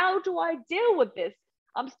 how do I deal with this?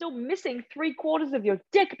 I'm still missing 3/4 of your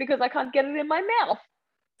dick because I can't get it in my mouth.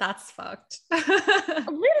 That's fucked.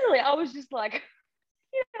 Literally, I was just like,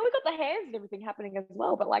 we got the hands and everything happening as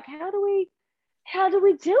well, but like, how do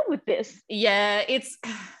we deal with this? Yeah, it's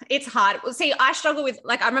hard. See, I struggle with,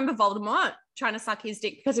 like, I remember Voldemort trying to suck his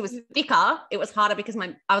dick because it was thicker. It was harder because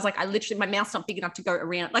my mouth's not big enough to go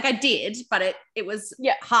around. Like, I did, but it was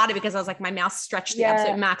harder because I was like, my mouth stretched the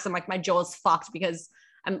absolute max. I'm like, my jaw's fucked because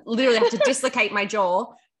I'm literally have to dislocate my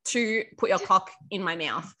jaw to put your cock in my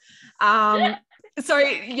mouth. So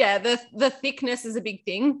yeah, the thickness is a big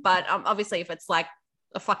thing, but obviously if it's like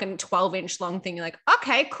a fucking 12-inch long thing, you're like,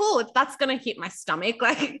 okay, cool, that's gonna hit my stomach.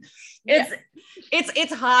 Like,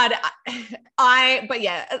 it's hard. But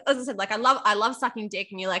yeah, as I said, like, I love sucking dick,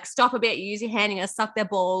 and you like, stop a bit, you use your hand, and you suck their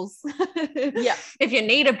balls. If you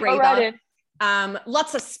need a breather.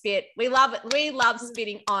 Lots of spit. We love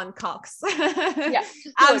spitting on cocks.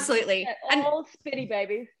 Absolutely. And all spitty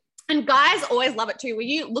babies. And guys always love it too. When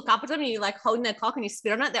you look up at them and you like holding their cock and you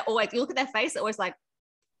spit on it, you look at their face, they're always like,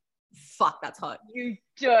 fuck, that's hot. You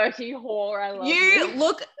dirty whore. I love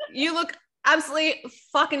you. You look absolutely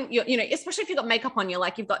fucking, especially if you've got makeup on,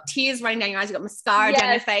 you've got tears running down your eyes, you've got mascara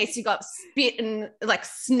down your face, you've got spit and like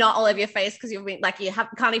snot all over your face because you've been like,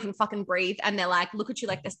 can't even fucking breathe. And they're like, look at you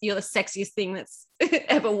like this, you're the sexiest thing that's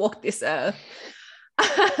ever walked this earth.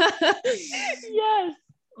 Yes.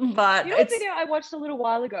 But a video I watched a little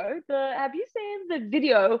while ago, have you seen the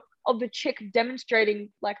video of the chick demonstrating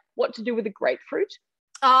like what to do with a grapefruit?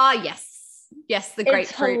 Yes, the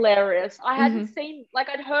grapefruit. It's hilarious. I hadn't seen, like,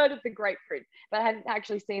 I'd heard of the grapefruit, but I hadn't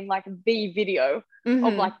actually seen like the video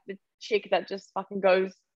of like the chick that just fucking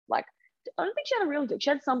goes like, I don't think she had a real dick. She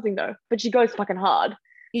had something though, but she goes fucking hard.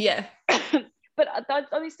 Yeah. But I'd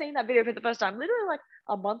only seen that video for the first time literally like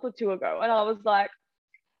a month or two ago, and I was like,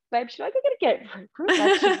 babe, should I go get a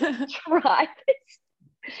grapefruit? Try this.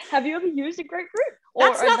 Have you ever used a grapefruit?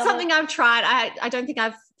 That's not something I've tried. I don't think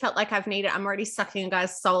I've felt like I've needed. I'm already sucking a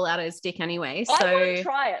guy's soul out of his dick anyway. So I want to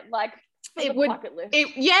try it, like, it would bucket list.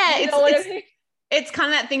 It's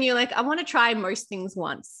kind of that thing. You're like, I want to try most things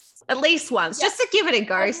once, at least once, just to give it a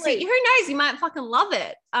go. See, who knows? You might fucking love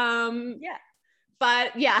it.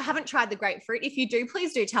 But yeah, I haven't tried the grapefruit. If you do,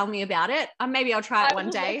 please do tell me about it. Maybe I'll try it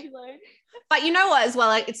one day. But you know what, as well,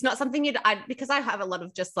 like, it's not something because I have a lot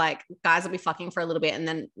of just like guys will be fucking for a little bit and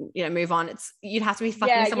then, move on. You'd have to be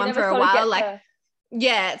fucking someone for a while. Like,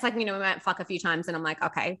 it's like, we might fuck a few times and I'm like,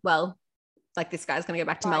 okay, well, like, this guy's going to go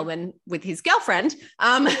back to Melbourne with his girlfriend.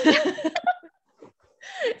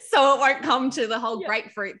 So it won't come to the whole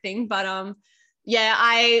grapefruit thing. But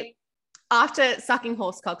after sucking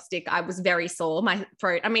horsecock's dick, I was very sore. My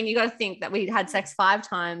throat. I mean, you got to think that we had sex 5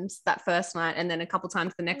 times that first night and then a couple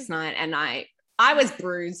times the next night. And I was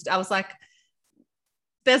bruised. I was like,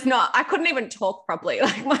 I couldn't even talk properly.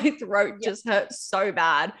 Like, my throat just hurt so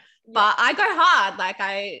bad. But I go hard. Like,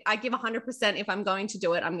 I give 100%. If I'm going to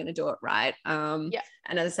do it, I'm going to do it right. And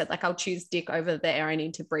as I said, like, I'll choose dick over the air I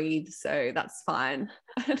need to breathe. So that's fine.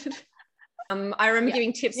 I remember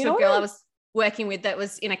giving tips You to know a girl what? I was working with that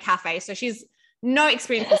was in a cafe. So she's no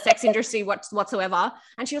experience in the sex industry whatsoever.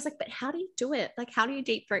 And she was like, but how do you do it? Like, how do you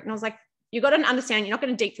deep throat? And I was like, you got to understand you're not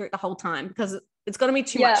going to deep throat the whole time because it's going to be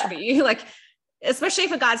too much for you. Like, especially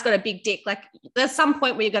if a guy's got a big dick, like there's some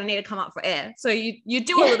point where you're going to need to come up for air. So you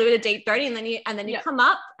do a little bit of deep throating and then you come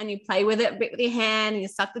up and you play with it a bit with your hand and you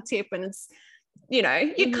suck the tip and it's, you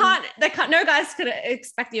know, no guys can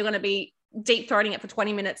expect you're going to be deep throating it for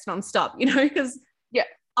 20 minutes nonstop, you know, because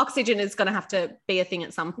oxygen is going to have to be a thing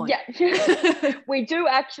at some point. Yeah. We do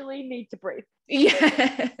actually need to breathe.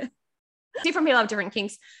 Yeah. Different people have different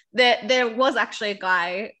kinks. There was actually a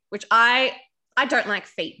guy, which I don't like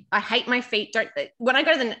feet. I hate my feet. When I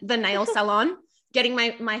go to the nail salon, getting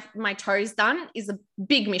my toes done is a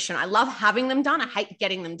big mission. I love having them done. I hate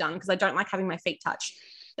getting them done because I don't like having my feet touched.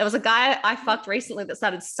 There was a guy I fucked recently that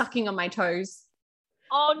started sucking on my toes.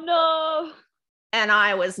 Oh no. And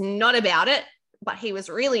I was not about it, but he was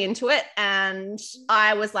really into it. And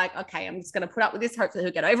I was like, okay, I'm just going to put up with this. Hopefully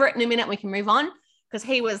he'll get over it in a minute and we can move on. Because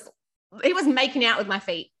he was making out with my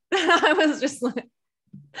feet. I was just like,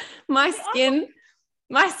 my skin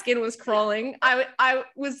was crawling. I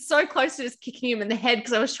was so close to just kicking him in the head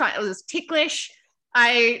because it was ticklish.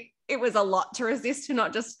 It was a lot to resist to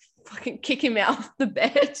not just fucking kick him out of the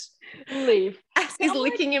bed. Leave. As he's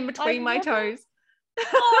licking in between my toes.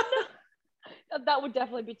 Oh, no. That would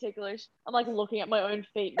definitely be ticklish. I'm like looking at my own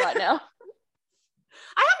feet right now.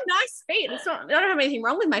 I have nice feet. I don't have anything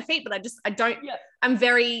wrong with my feet, but it's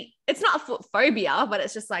not a foot phobia, but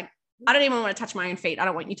it's just like, I don't even want to touch my own feet. I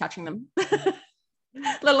don't want you touching them,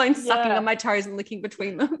 let alone sucking on my toes and licking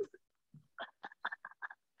between them.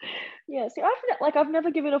 Yeah, see, I've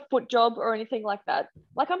never given a foot job or anything like that.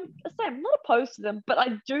 Like I'm not opposed to them, but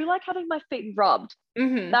I do like having my feet rubbed.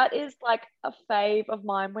 Mm-hmm. That is like a fave of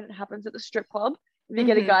mine when it happens at the strip club. If you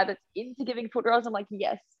get a guy that's into giving foot rubs, I'm like,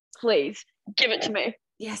 yes, please give it to me.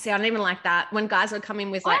 Yeah, see, I don't even like that. When guys would come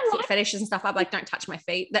in with like foot fetishes and stuff, I'd be like, don't touch my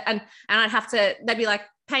feet. And I'd have to, they'd be like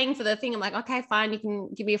paying for the thing. I'm like, okay, fine, you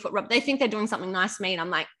can give me a foot rub. They think they're doing something nice to me. And I'm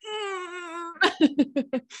like,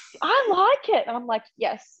 I like it. And I'm like,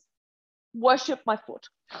 yes, worship my foot.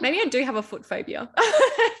 Maybe I do have a foot phobia.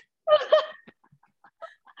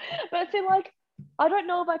 But I feel like, I don't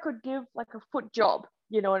know if I could give like a foot job.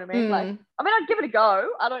 You know what I mean? Like, I mean, I'd give it a go.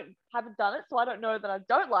 Haven't done it, so I don't know that I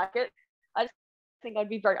don't like it. I just think I'd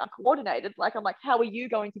be very uncoordinated. Like, I'm like, how are you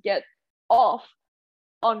going to get off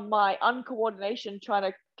on my uncoordination trying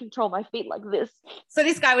to control my feet like this? So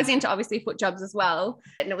this guy was into obviously foot jobs as well.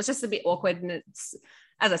 And it was just a bit awkward. And it's,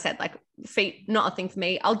 as I said, like feet, not a thing for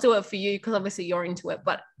me. I'll do it for you because obviously you're into it,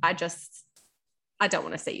 but I don't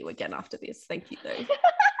want to see you again after this. Thank you though.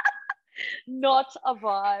 Not a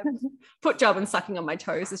vibe. Foot job and sucking on my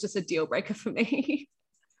toes is just a deal breaker for me.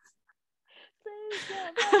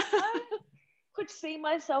 I could see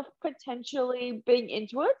myself potentially being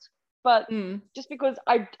into it, but just because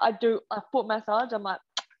I do a foot massage, I'm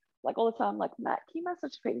like all the time, like, Matt, can you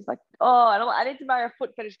massage feet? He's like, oh, I need to marry a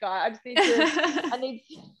foot fetish guy. I need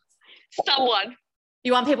someone.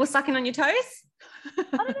 You want people sucking on your toes?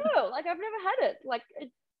 I don't know. Like, I've never had it. Like,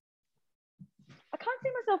 I can't see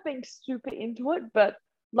myself being super into it, but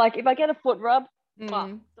like if I get a foot rub,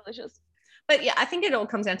 delicious. But yeah, I think it all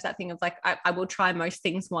comes down to that thing of like, I will try most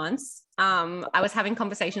things once. I was having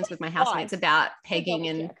conversations with my housemates about pegging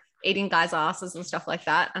and eating guys' asses and stuff like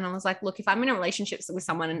that. And I was like, look, if I'm in a relationship with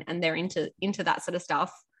someone and they're into that sort of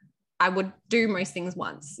stuff, I would do most things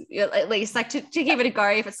once, at least like to give it a go.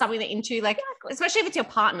 If it's something they're into, like, especially if it's your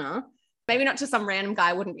partner, maybe not just some random guy.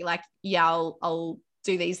 I wouldn't be like, yeah, I'll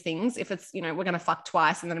do these things if it's, you know, we're going to fuck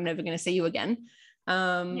twice and then I'm never going to see you again.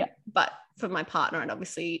 But for my partner, I'd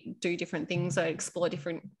obviously do different things or explore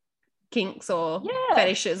different kinks or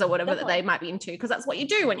fetishes or whatever that they might be into, because that's what you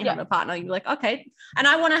do when you have a partner. You're like, okay. And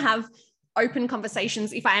I want to have open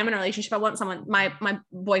conversations. If I am in a relationship, I want someone, my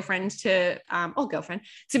boyfriend to or girlfriend,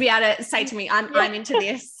 to be able to say to me, I'm into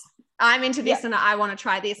this, and I want to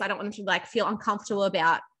try this. I don't want them to like feel uncomfortable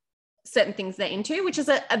about certain things they're into, which is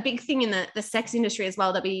a big thing in the sex industry as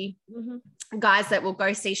well. There'll be guys that will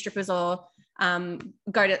go see strippers or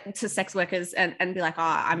go to sex workers and be like, oh,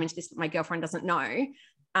 I'm into this, but my girlfriend doesn't know.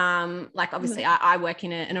 Like obviously I work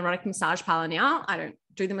in an erotic massage parlor now. I don't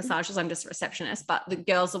do the massages, I'm just a receptionist, but the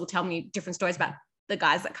girls will tell me different stories about the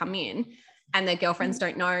guys that come in and their girlfriends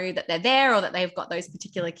don't know that they're there or that they've got those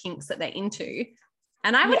particular kinks that they're into.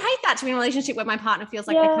 And I would hate that, to be in a relationship where my partner feels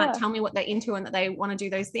like they can't tell me what they're into and that they want to do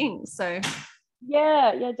those things. So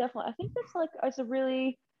yeah, definitely. I think that's like, it's a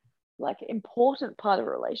really like important part of a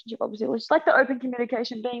relationship, obviously, which is like the open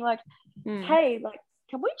communication, being like, hey, like,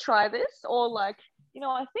 can we try this? Or like,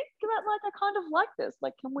 I think that like I kind of like this.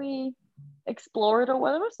 Like, can we explore it or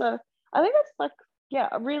whatever? So I think that's like, yeah,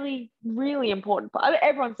 a really, really important part. I mean,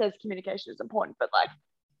 everyone says communication is important, but like,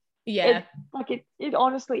 Yeah. It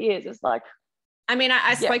honestly is. It's like, I mean, I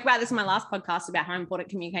yeah. spoke about this in my last podcast about how important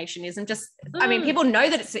communication is, and just, I mean, Mm. people know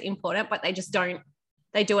that it's important, but they just don't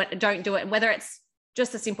do it. And whether it's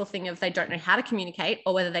just a simple thing of they don't know how to communicate,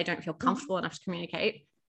 or whether they don't feel comfortable enough to communicate.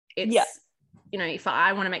 It's, Yeah. if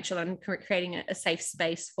I want to make sure that I'm creating a safe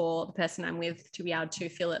space for the person I'm with to be able to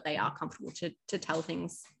feel that they are comfortable to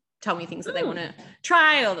tell me things that they want to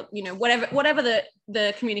try, or, whatever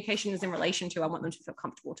the communication is in relation to, I want them to feel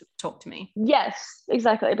comfortable to talk to me. Yes,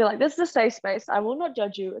 exactly. I'd be like, this is a safe space. I will not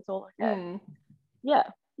judge you. It's all okay. Yeah.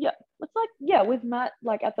 Yeah. It's like, yeah, with Matt,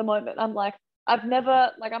 like at the moment, I'm like, I'm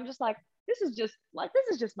just like, this is just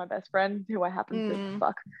my best friend who I happen to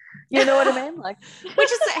fuck. You know what I mean? Like,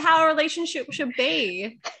 which is how a relationship should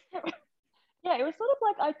be. Yeah, it was sort of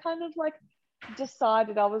like, I kind of like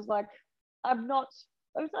decided, I was like, I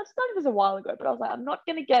started this a while ago, but I was like, I'm not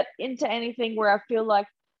going to get into anything where I feel like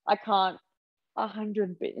I can't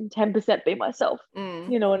 110% be myself.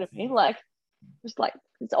 You know what I mean? Like, just like,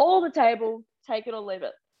 it's all on the table, take it or leave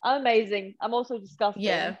it. I'm amazing. I'm also disgusting.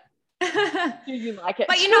 Yeah. Do you like it?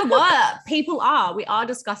 But you know what? We are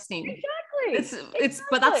disgusting. Exactly.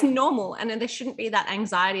 But that's normal. And then there shouldn't be that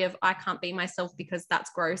anxiety of, I can't be myself because that's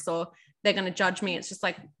gross, or they're going to judge me. It's just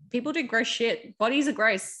like, people do gross shit. Bodies are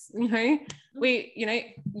gross. We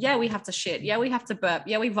have to shit. Yeah, we have to burp.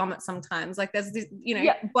 Yeah, we vomit sometimes. Like, there's this,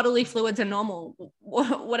 bodily fluids are normal.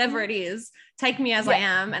 Whatever it is, take me as I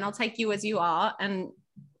am, and I'll take you as you are. And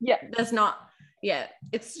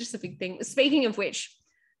it's just a big thing. Speaking of which,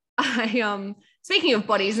 speaking of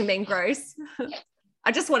bodies and being gross,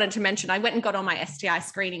 I just wanted to mention, I went and got all my STI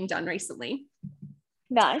screening done recently.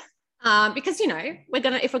 Nice. Because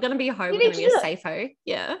if we're gonna be a hoe, we're gonna be a safe hoe.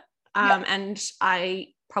 Yeah. And I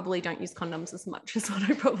probably don't use condoms as much as what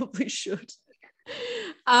I probably should.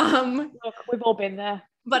 Look, we've all been there.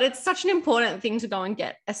 But it's such an important thing to go and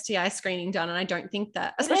get STI screening done, and I don't think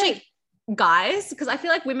that, especially guys, because I feel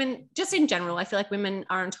like women, just in general, I feel like women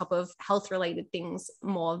are on top of health related things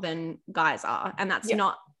more than guys are, and that's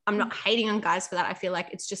not. I'm not hating on guys for that. I feel like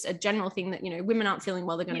it's just a general thing that, women aren't feeling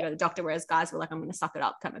well, they're going to go to the doctor, whereas guys were like, I'm going to suck it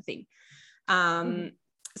up kind of thing.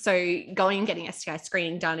 So going and getting STI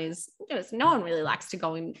screening done is, no one really likes to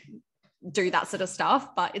go and do that sort of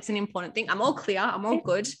stuff, but it's an important thing. I'm all clear. I'm all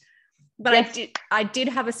good. But I did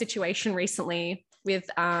have a situation recently with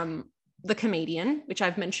the comedian, which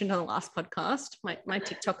I've mentioned on the last podcast, my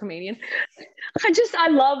TikTok comedian. I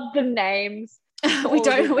love the names. we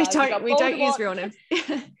don't use real names.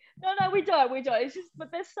 No, we don't. It's just,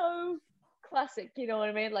 but they're so classic. You know what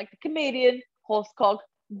I mean? Like the comedian, Horsecock,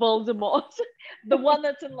 Voldemort, the one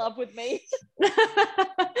that's in love with me.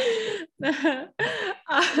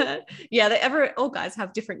 All guys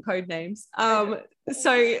have different code names. So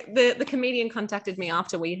the comedian contacted me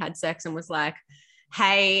after we had sex and was like,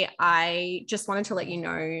 hey, I just wanted to let you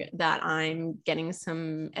know that I'm getting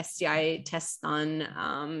some STI tests done.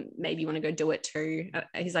 Maybe you want to go do it too.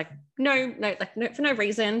 He's like, no, for no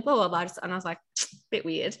reason, blah, blah, blah. And I was like, bit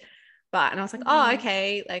weird. And I was like, oh,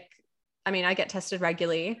 okay. Like, I mean, I get tested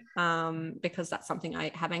regularly because that's something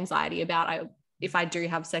I have anxiety about. If I do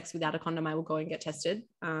have sex without a condom, I will go and get tested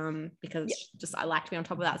because I like to be on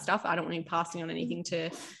top of that stuff. I don't want to be passing on anything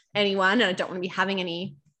to anyone, and I don't want to be having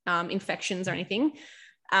any infections or anything.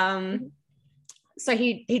 So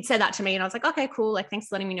he'd said that to me, and I was like, okay, cool. Like, thanks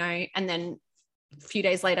for letting me know. And then a few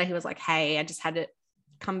days later, he was like, hey, I just had it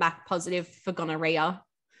come back positive for gonorrhea.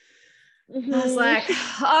 I was like,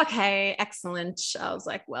 okay, excellent. I was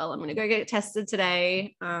like, well, I'm going to go get tested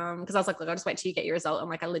today. Because I was like, look, I'll just wait till you get your result. I'm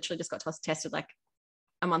like, I literally just got tested like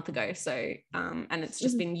a month ago. So, and it's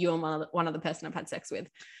just been you and one other person I've had sex with.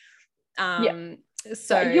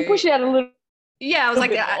 So you push it out a little. Yeah, I was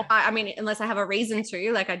like, I mean, unless I have a reason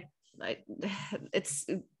to,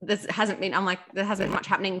 there hasn't been much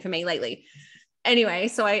happening for me lately. Anyway,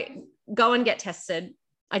 so I go and get tested.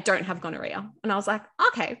 I don't have gonorrhea. And I was like,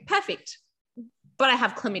 okay, perfect. But I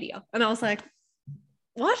have chlamydia. And I was like,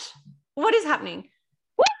 what? What is happening?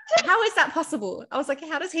 What? How is that possible? I was like,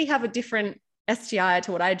 how does he have a different STI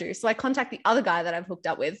to what I do? So I contact the other guy that I've hooked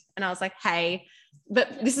up with, and I was like, hey,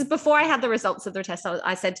 but this is before I had the results of the test.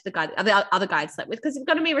 I said to the other guy I'd slept with, because you've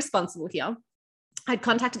got to be responsible here. I'd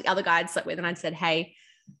contacted the other guy I'd slept with, and I'd said, hey,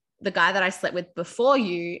 the guy that I slept with before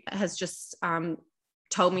you has just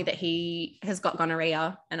told me that he has got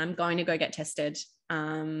gonorrhea, and I'm going to go get tested.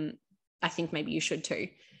 I think maybe you should too.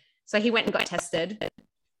 So he went and got tested.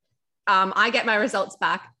 I get my results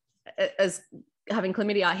back as having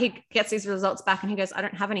chlamydia. He gets his results back and he goes, I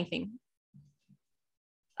don't have anything.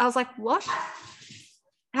 I was like, what?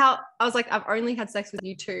 I was like, I've only had sex with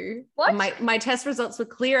you two. What? My test results were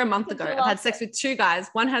clear a month ago. I've had sex with 2 guys.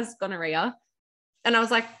 One has gonorrhea. And I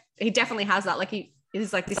was like, he definitely has that. Like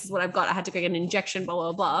he's like, this is what I've got. I had to go get an injection, blah,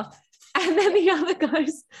 blah, blah. And then the other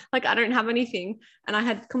goes like, I don't have anything. And I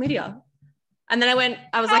had chlamydia. And then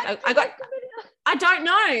I was like, I don't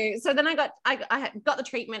know. So then I got the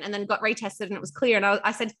treatment and then got retested and it was clear. And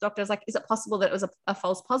I said to the doctor, I was like, is it possible that it was a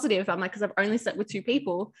false positive? I'm like, because I've only slept with 2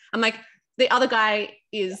 people. I'm like, the other guy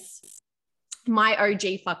is my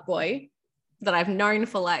OG fuckboy that I've known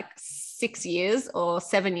for like 6 years or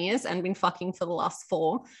 7 years and been fucking for the last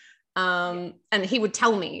 4. And he would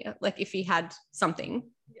tell me like if he had something.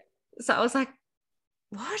 Yeah. So I was like,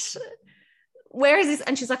 what? Where is this?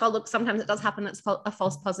 And she's like, oh, look, sometimes it does happen. It's a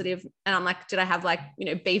false positive. And I'm like, did I have like,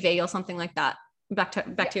 BV or something like that?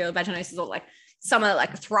 Bacterial vaginosis or like some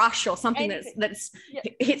like thrush or something that's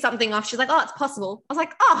hit something off. She's like, oh, it's possible. I was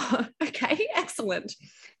like, oh, okay, excellent.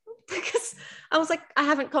 Because I was like, I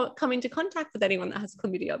haven't come into contact with anyone that has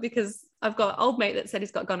chlamydia because I've got an old mate that said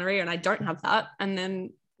he's got gonorrhea and I don't have that. And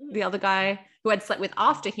then the other guy who I'd slept with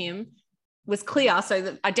after him was clear. So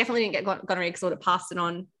that I definitely didn't get gonorrhea because I would have passed it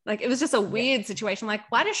on. Like, it was just a weird situation. Like,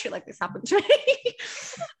 why does shit like this happen to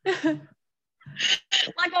me?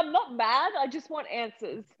 Like, I'm not mad. I just want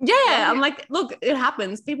answers. Yeah. I'm like, look, it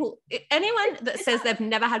happens. Anyone that says they've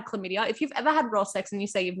never had chlamydia, if you've ever had raw sex and you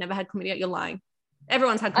say you've never had chlamydia, you're lying.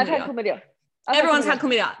 Everyone's had chlamydia. I've had chlamydia. Everyone's had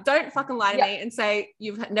chlamydia. Don't fucking lie to me and say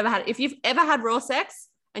you've never had it. If you've ever had raw sex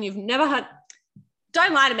and you've never had,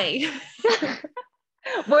 don't lie to me.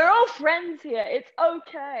 We're all friends here. It's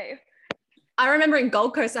okay. I remember in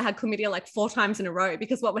Gold Coast, I had chlamydia like 4 times in a row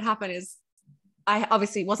because what would happen is I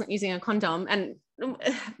obviously wasn't using a condom and a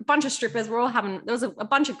bunch of strippers were all having, there was a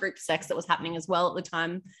bunch of group sex that was happening as well at the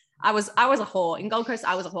time. I was a whore. In Gold Coast,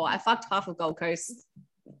 I was a whore. I fucked half of Gold Coast.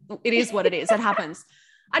 It is what it is. It happens.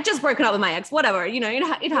 I just broken up with my ex, whatever, it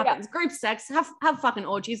happens. Yeah. Group sex, have fucking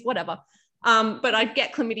orgies, whatever. But I'd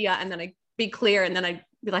get chlamydia and then I'd be clear and then I'd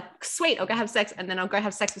be like, sweet, I'll go have sex. And then I'll go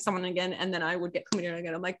have sex with someone again. And then I would get chlamydia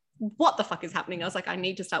again. I'm like, what the fuck is happening? I was like, I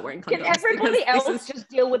need to start wearing condoms. Can everybody else just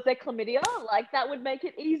deal with their chlamydia? Like, that would make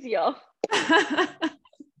it easier.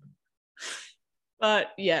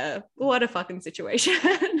 But yeah, what a fucking situation.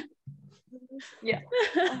 Yeah.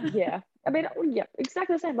 Yeah. I mean, yeah,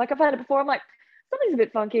 exactly the same. Like, I've had it before. I'm like, something's a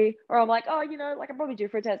bit funky. Or I'm like, oh, like I'm probably due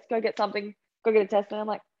for a test. Go get a test. And I'm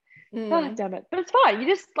like, oh, damn it. But it's fine. You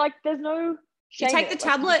just like, there's no shame. You take the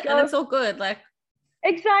tablet and it's all good. Like,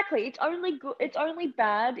 exactly. It's only good. It's only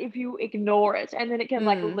bad if you ignore it, and then it can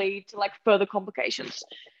like lead to like further complications.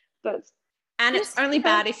 But it's only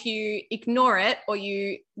bad if you ignore it or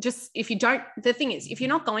if you don't. The thing is, if you're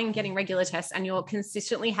not going and getting regular tests and you're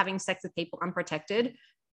consistently having sex with people unprotected,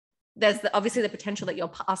 there's obviously the potential that you're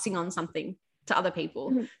passing on something to other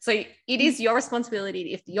people. So it is your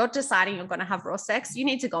responsibility. If you're deciding you're going to have raw sex, you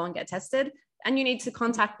need to go and get tested and you need to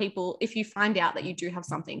contact people if you find out that you do have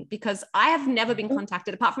something, because I have never been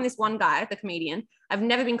contacted, apart from this one guy, the comedian, I've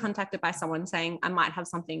never been contacted by someone saying I might have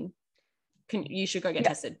something. You should go get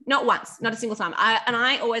tested. Not once, not a single time.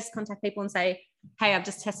 I always contact people and say, hey, I've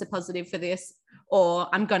just tested positive for this, or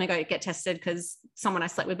I'm going to go get tested because someone I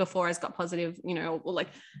slept with before has got positive, or like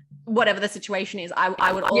whatever the situation is.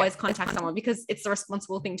 I would always contact someone because it's the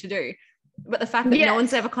responsible thing to do. But the fact that no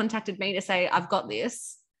one's ever contacted me to say I've got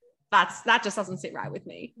this, that just doesn't sit right with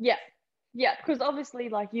me. Yeah. Yeah. Because obviously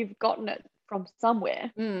like you've gotten it from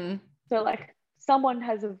somewhere. So like someone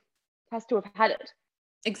has to have had it.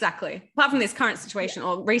 Exactly. Apart from this current situation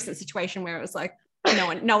or recent situation where it was like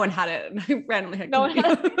no one had it. I randomly had no chlamydia.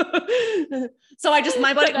 One had it. So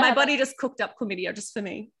my body just cooked up chlamydia just for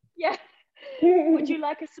me. Yeah. Would you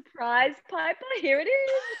like a surprise, Piper? Here it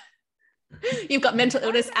is. You've got mental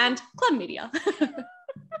illness and chlamydia.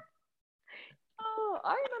 Oh,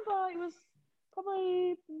 I remember it was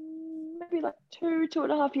probably maybe like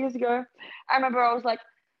 2.5 years ago. I remember I was like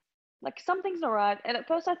something's not right. And at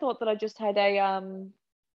first I thought that I just had a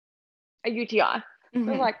UTI. I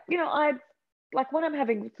was like, I like when I'm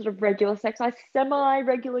having sort of regular sex, I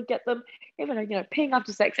semi-regular get them, even peeing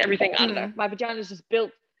after sex, everything. I don't know. My vagina's just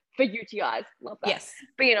built for UTIs. Love that. Yes.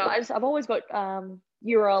 But I've always got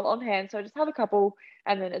Urol on hand, so I just have a couple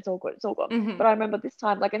and then it's all good. It's all gone. But I remember this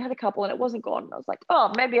time, like I had a couple and it wasn't gone. I was like,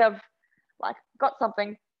 oh, maybe I've like got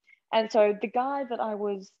something. And so the guy that I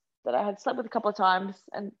had slept with a couple of times,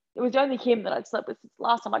 and it was only him that I'd slept with since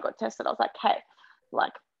last time I got tested. I was like, hey,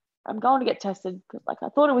 like I'm going to get tested because like I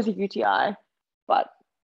thought it was a UTI, but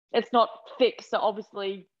it's not fixed. So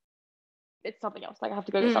obviously it's something else. Like I have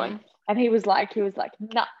to go get something. And he was like,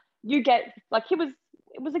 nah, you get like it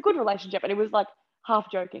was a good relationship, and he was like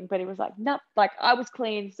half joking, but he was like, nah, like I was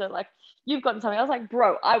clean, so like you've gotten something. I was like,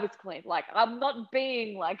 bro, I was clean. Like I'm not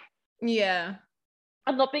being like, Yeah.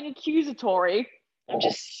 I'm not being accusatory. I'm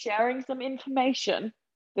just sharing some information.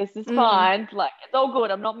 This is fine. Like it's all good.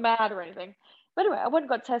 I'm not mad or anything. But anyway, I went and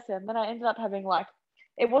got tested, and then I ended up having like,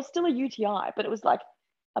 it was still a UTI, but it was like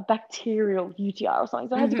a bacterial UTI or something.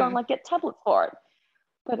 So I had to go and like get tablets for it.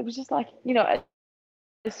 But it was just like, you know,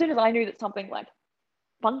 as soon as I knew that something like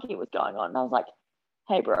funky was going on, I was like,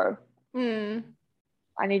 hey, bro,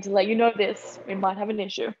 I need to let you know this. We might have an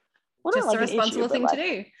issue. Well, Just not a like an responsible issue, thing but to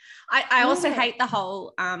do. I also hate the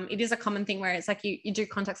whole, it is a common thing where it's like you do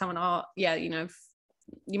contact someone, oh yeah, you know,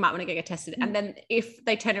 you might want to go get tested. And then if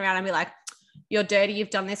they turn around and be like, you're dirty, you've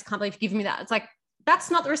done this, can't believe you've given me that. It's like,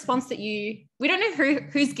 that's not the response that we don't know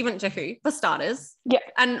who's given it to who, for starters. Yeah.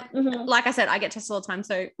 And like I said, I get tested all the time.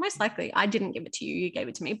 So most likely I didn't give it to you, you gave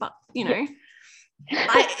it to me, but you know,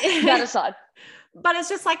 that aside. But it's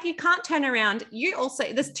just like, you can't turn around. You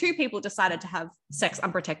also, there's two people decided to have sex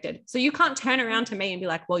unprotected. So you can't turn around to me and be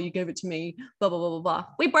like, well, you gave it to me, blah, blah, blah, blah, blah.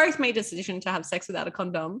 We both made a decision to have sex without a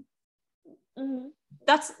condom.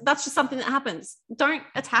 That's just something that happens. Don't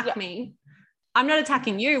attack me. I'm not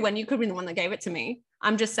attacking you when you could be the one that gave it to me.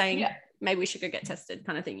 I'm just saying maybe we should go get tested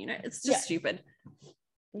kind of thing. You know, it's just stupid.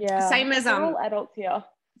 Yeah. Same as, we're all adults here.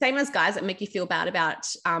 Same as guys that make you feel bad about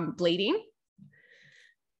bleeding.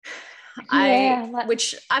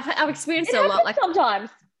 Which I've experienced it a lot. Like sometimes.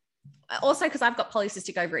 Also because I've got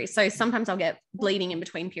polycystic ovaries, so sometimes I'll get bleeding in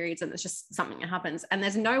between periods, and it's just something that happens. And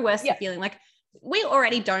there's no worse feeling. Like we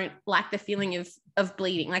already don't like the feeling of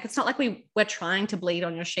bleeding. Like it's not like we're trying to bleed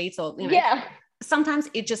on your sheets or you know. Yeah. Sometimes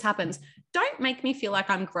it just happens. Don't make me feel like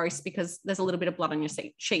I'm gross because there's a little bit of blood on your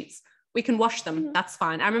sheets. We can wash them. That's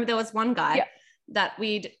fine. I remember there was one guy that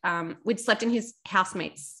we'd slept in his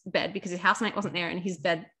housemate's bed because his housemate wasn't there, and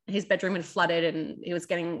his bedroom had flooded and he was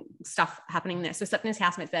getting stuff happening there. So we slept in his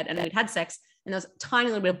housemate's bed, and we'd had sex, and there was a tiny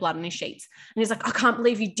little bit of blood on his sheets. And he's like, I can't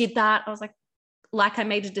believe you did that. I was like I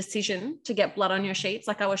made a decision to get blood on your sheets.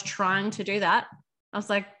 Like I was trying to do that. I was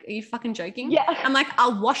like, are you fucking joking? Yeah. I'm like,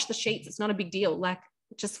 I'll wash the sheets. It's not a big deal. Like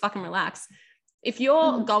just fucking relax. If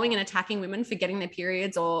you're going and attacking women for getting their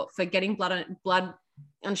periods or for getting blood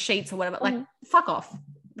on sheets or whatever, like fuck off,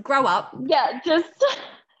 grow up. Yeah, just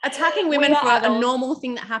attacking women for a normal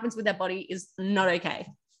thing that happens with their body is not okay.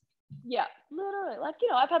 Yeah, literally. Like, you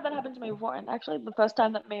know, I've had that happen to me before. And actually the first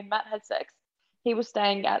time that me and Matt had sex, he was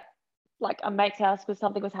staying at like a mate's house because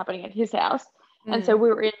something was happening at his house. And so we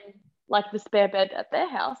were in like the spare bed at their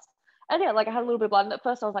house. And yeah, like I had a little bit of blood. And at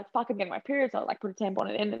first I was like, fuck, I'm getting my period. So I like put a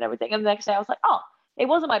tampon in and everything. And the next day I was like, oh, it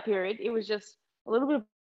wasn't my period. It was just a little bit of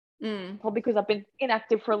probably because I've been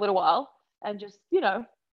inactive for a little while, and just, you know,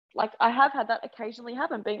 like I have had that occasionally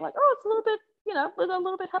happen, being like, oh, it's a little bit, you know, there's a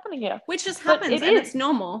little bit happening here, which just happens, and it's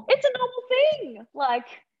normal. It's a normal thing. Like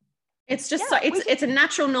it's just it's a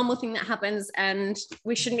natural, normal thing that happens, and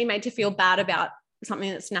we shouldn't be made to feel bad about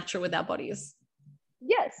something that's natural with our bodies.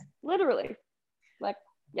 Yes, literally. Like,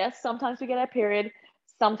 yes, sometimes we get our period.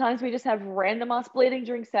 Sometimes we just have random ass bleeding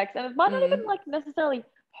during sex, and it might not even like necessarily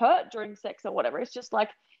hurt during sex or whatever. It's just like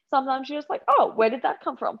sometimes you're just like, oh, where did that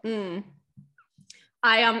come from? There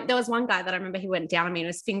was one guy that I remember, he went down on me and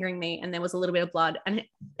was fingering me, and there was a little bit of blood, and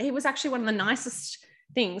he was actually one of the nicest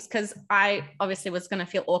things, because I obviously was going to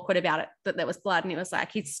feel awkward about it, that there was blood, and he was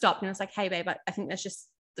like, he stopped and he was like, hey babe, I think there's just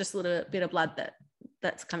a little bit of blood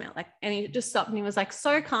that's come out, like, and he just stopped and he was like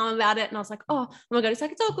so calm about it, and I was like, oh my god, he's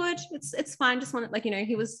like, it's all good, it's fine, just want it, like, you know,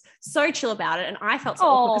 he was so chill about it, and I felt so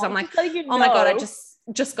awkward because I'm like, oh my god, I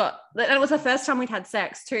just got, and it was the first time we'd had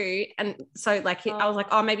sex too, and so like I was like,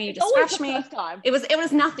 oh, maybe you just scratched me. It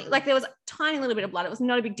was nothing, like there was a tiny little bit of blood, it was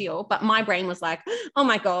not a big deal, but my brain was like, oh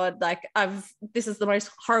my god, like this is the most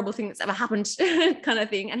horrible thing that's ever happened kind of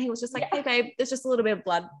thing. And he was just like, hey babe, there's just a little bit of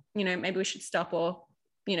blood, you know, maybe we should stop, or,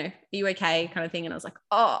 you know, are you okay, kind of thing. And I was like,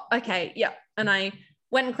 oh, okay, yeah. And I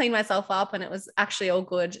went and cleaned myself up, and it was actually all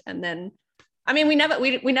good. And then, I mean, we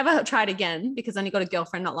never tried again, because then he got a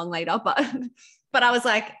girlfriend not long later, but I was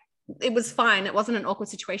like, it was fine. It wasn't an awkward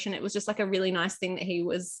situation. It was just like a really nice thing that he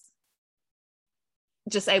was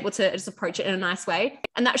just able to just approach it in a nice way.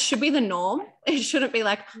 And that should be the norm. It shouldn't be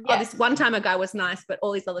like, oh, this one time a guy was nice, but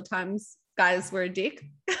all these other times guys were a dick.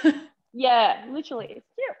 Yeah, literally. It's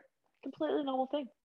completely normal thing.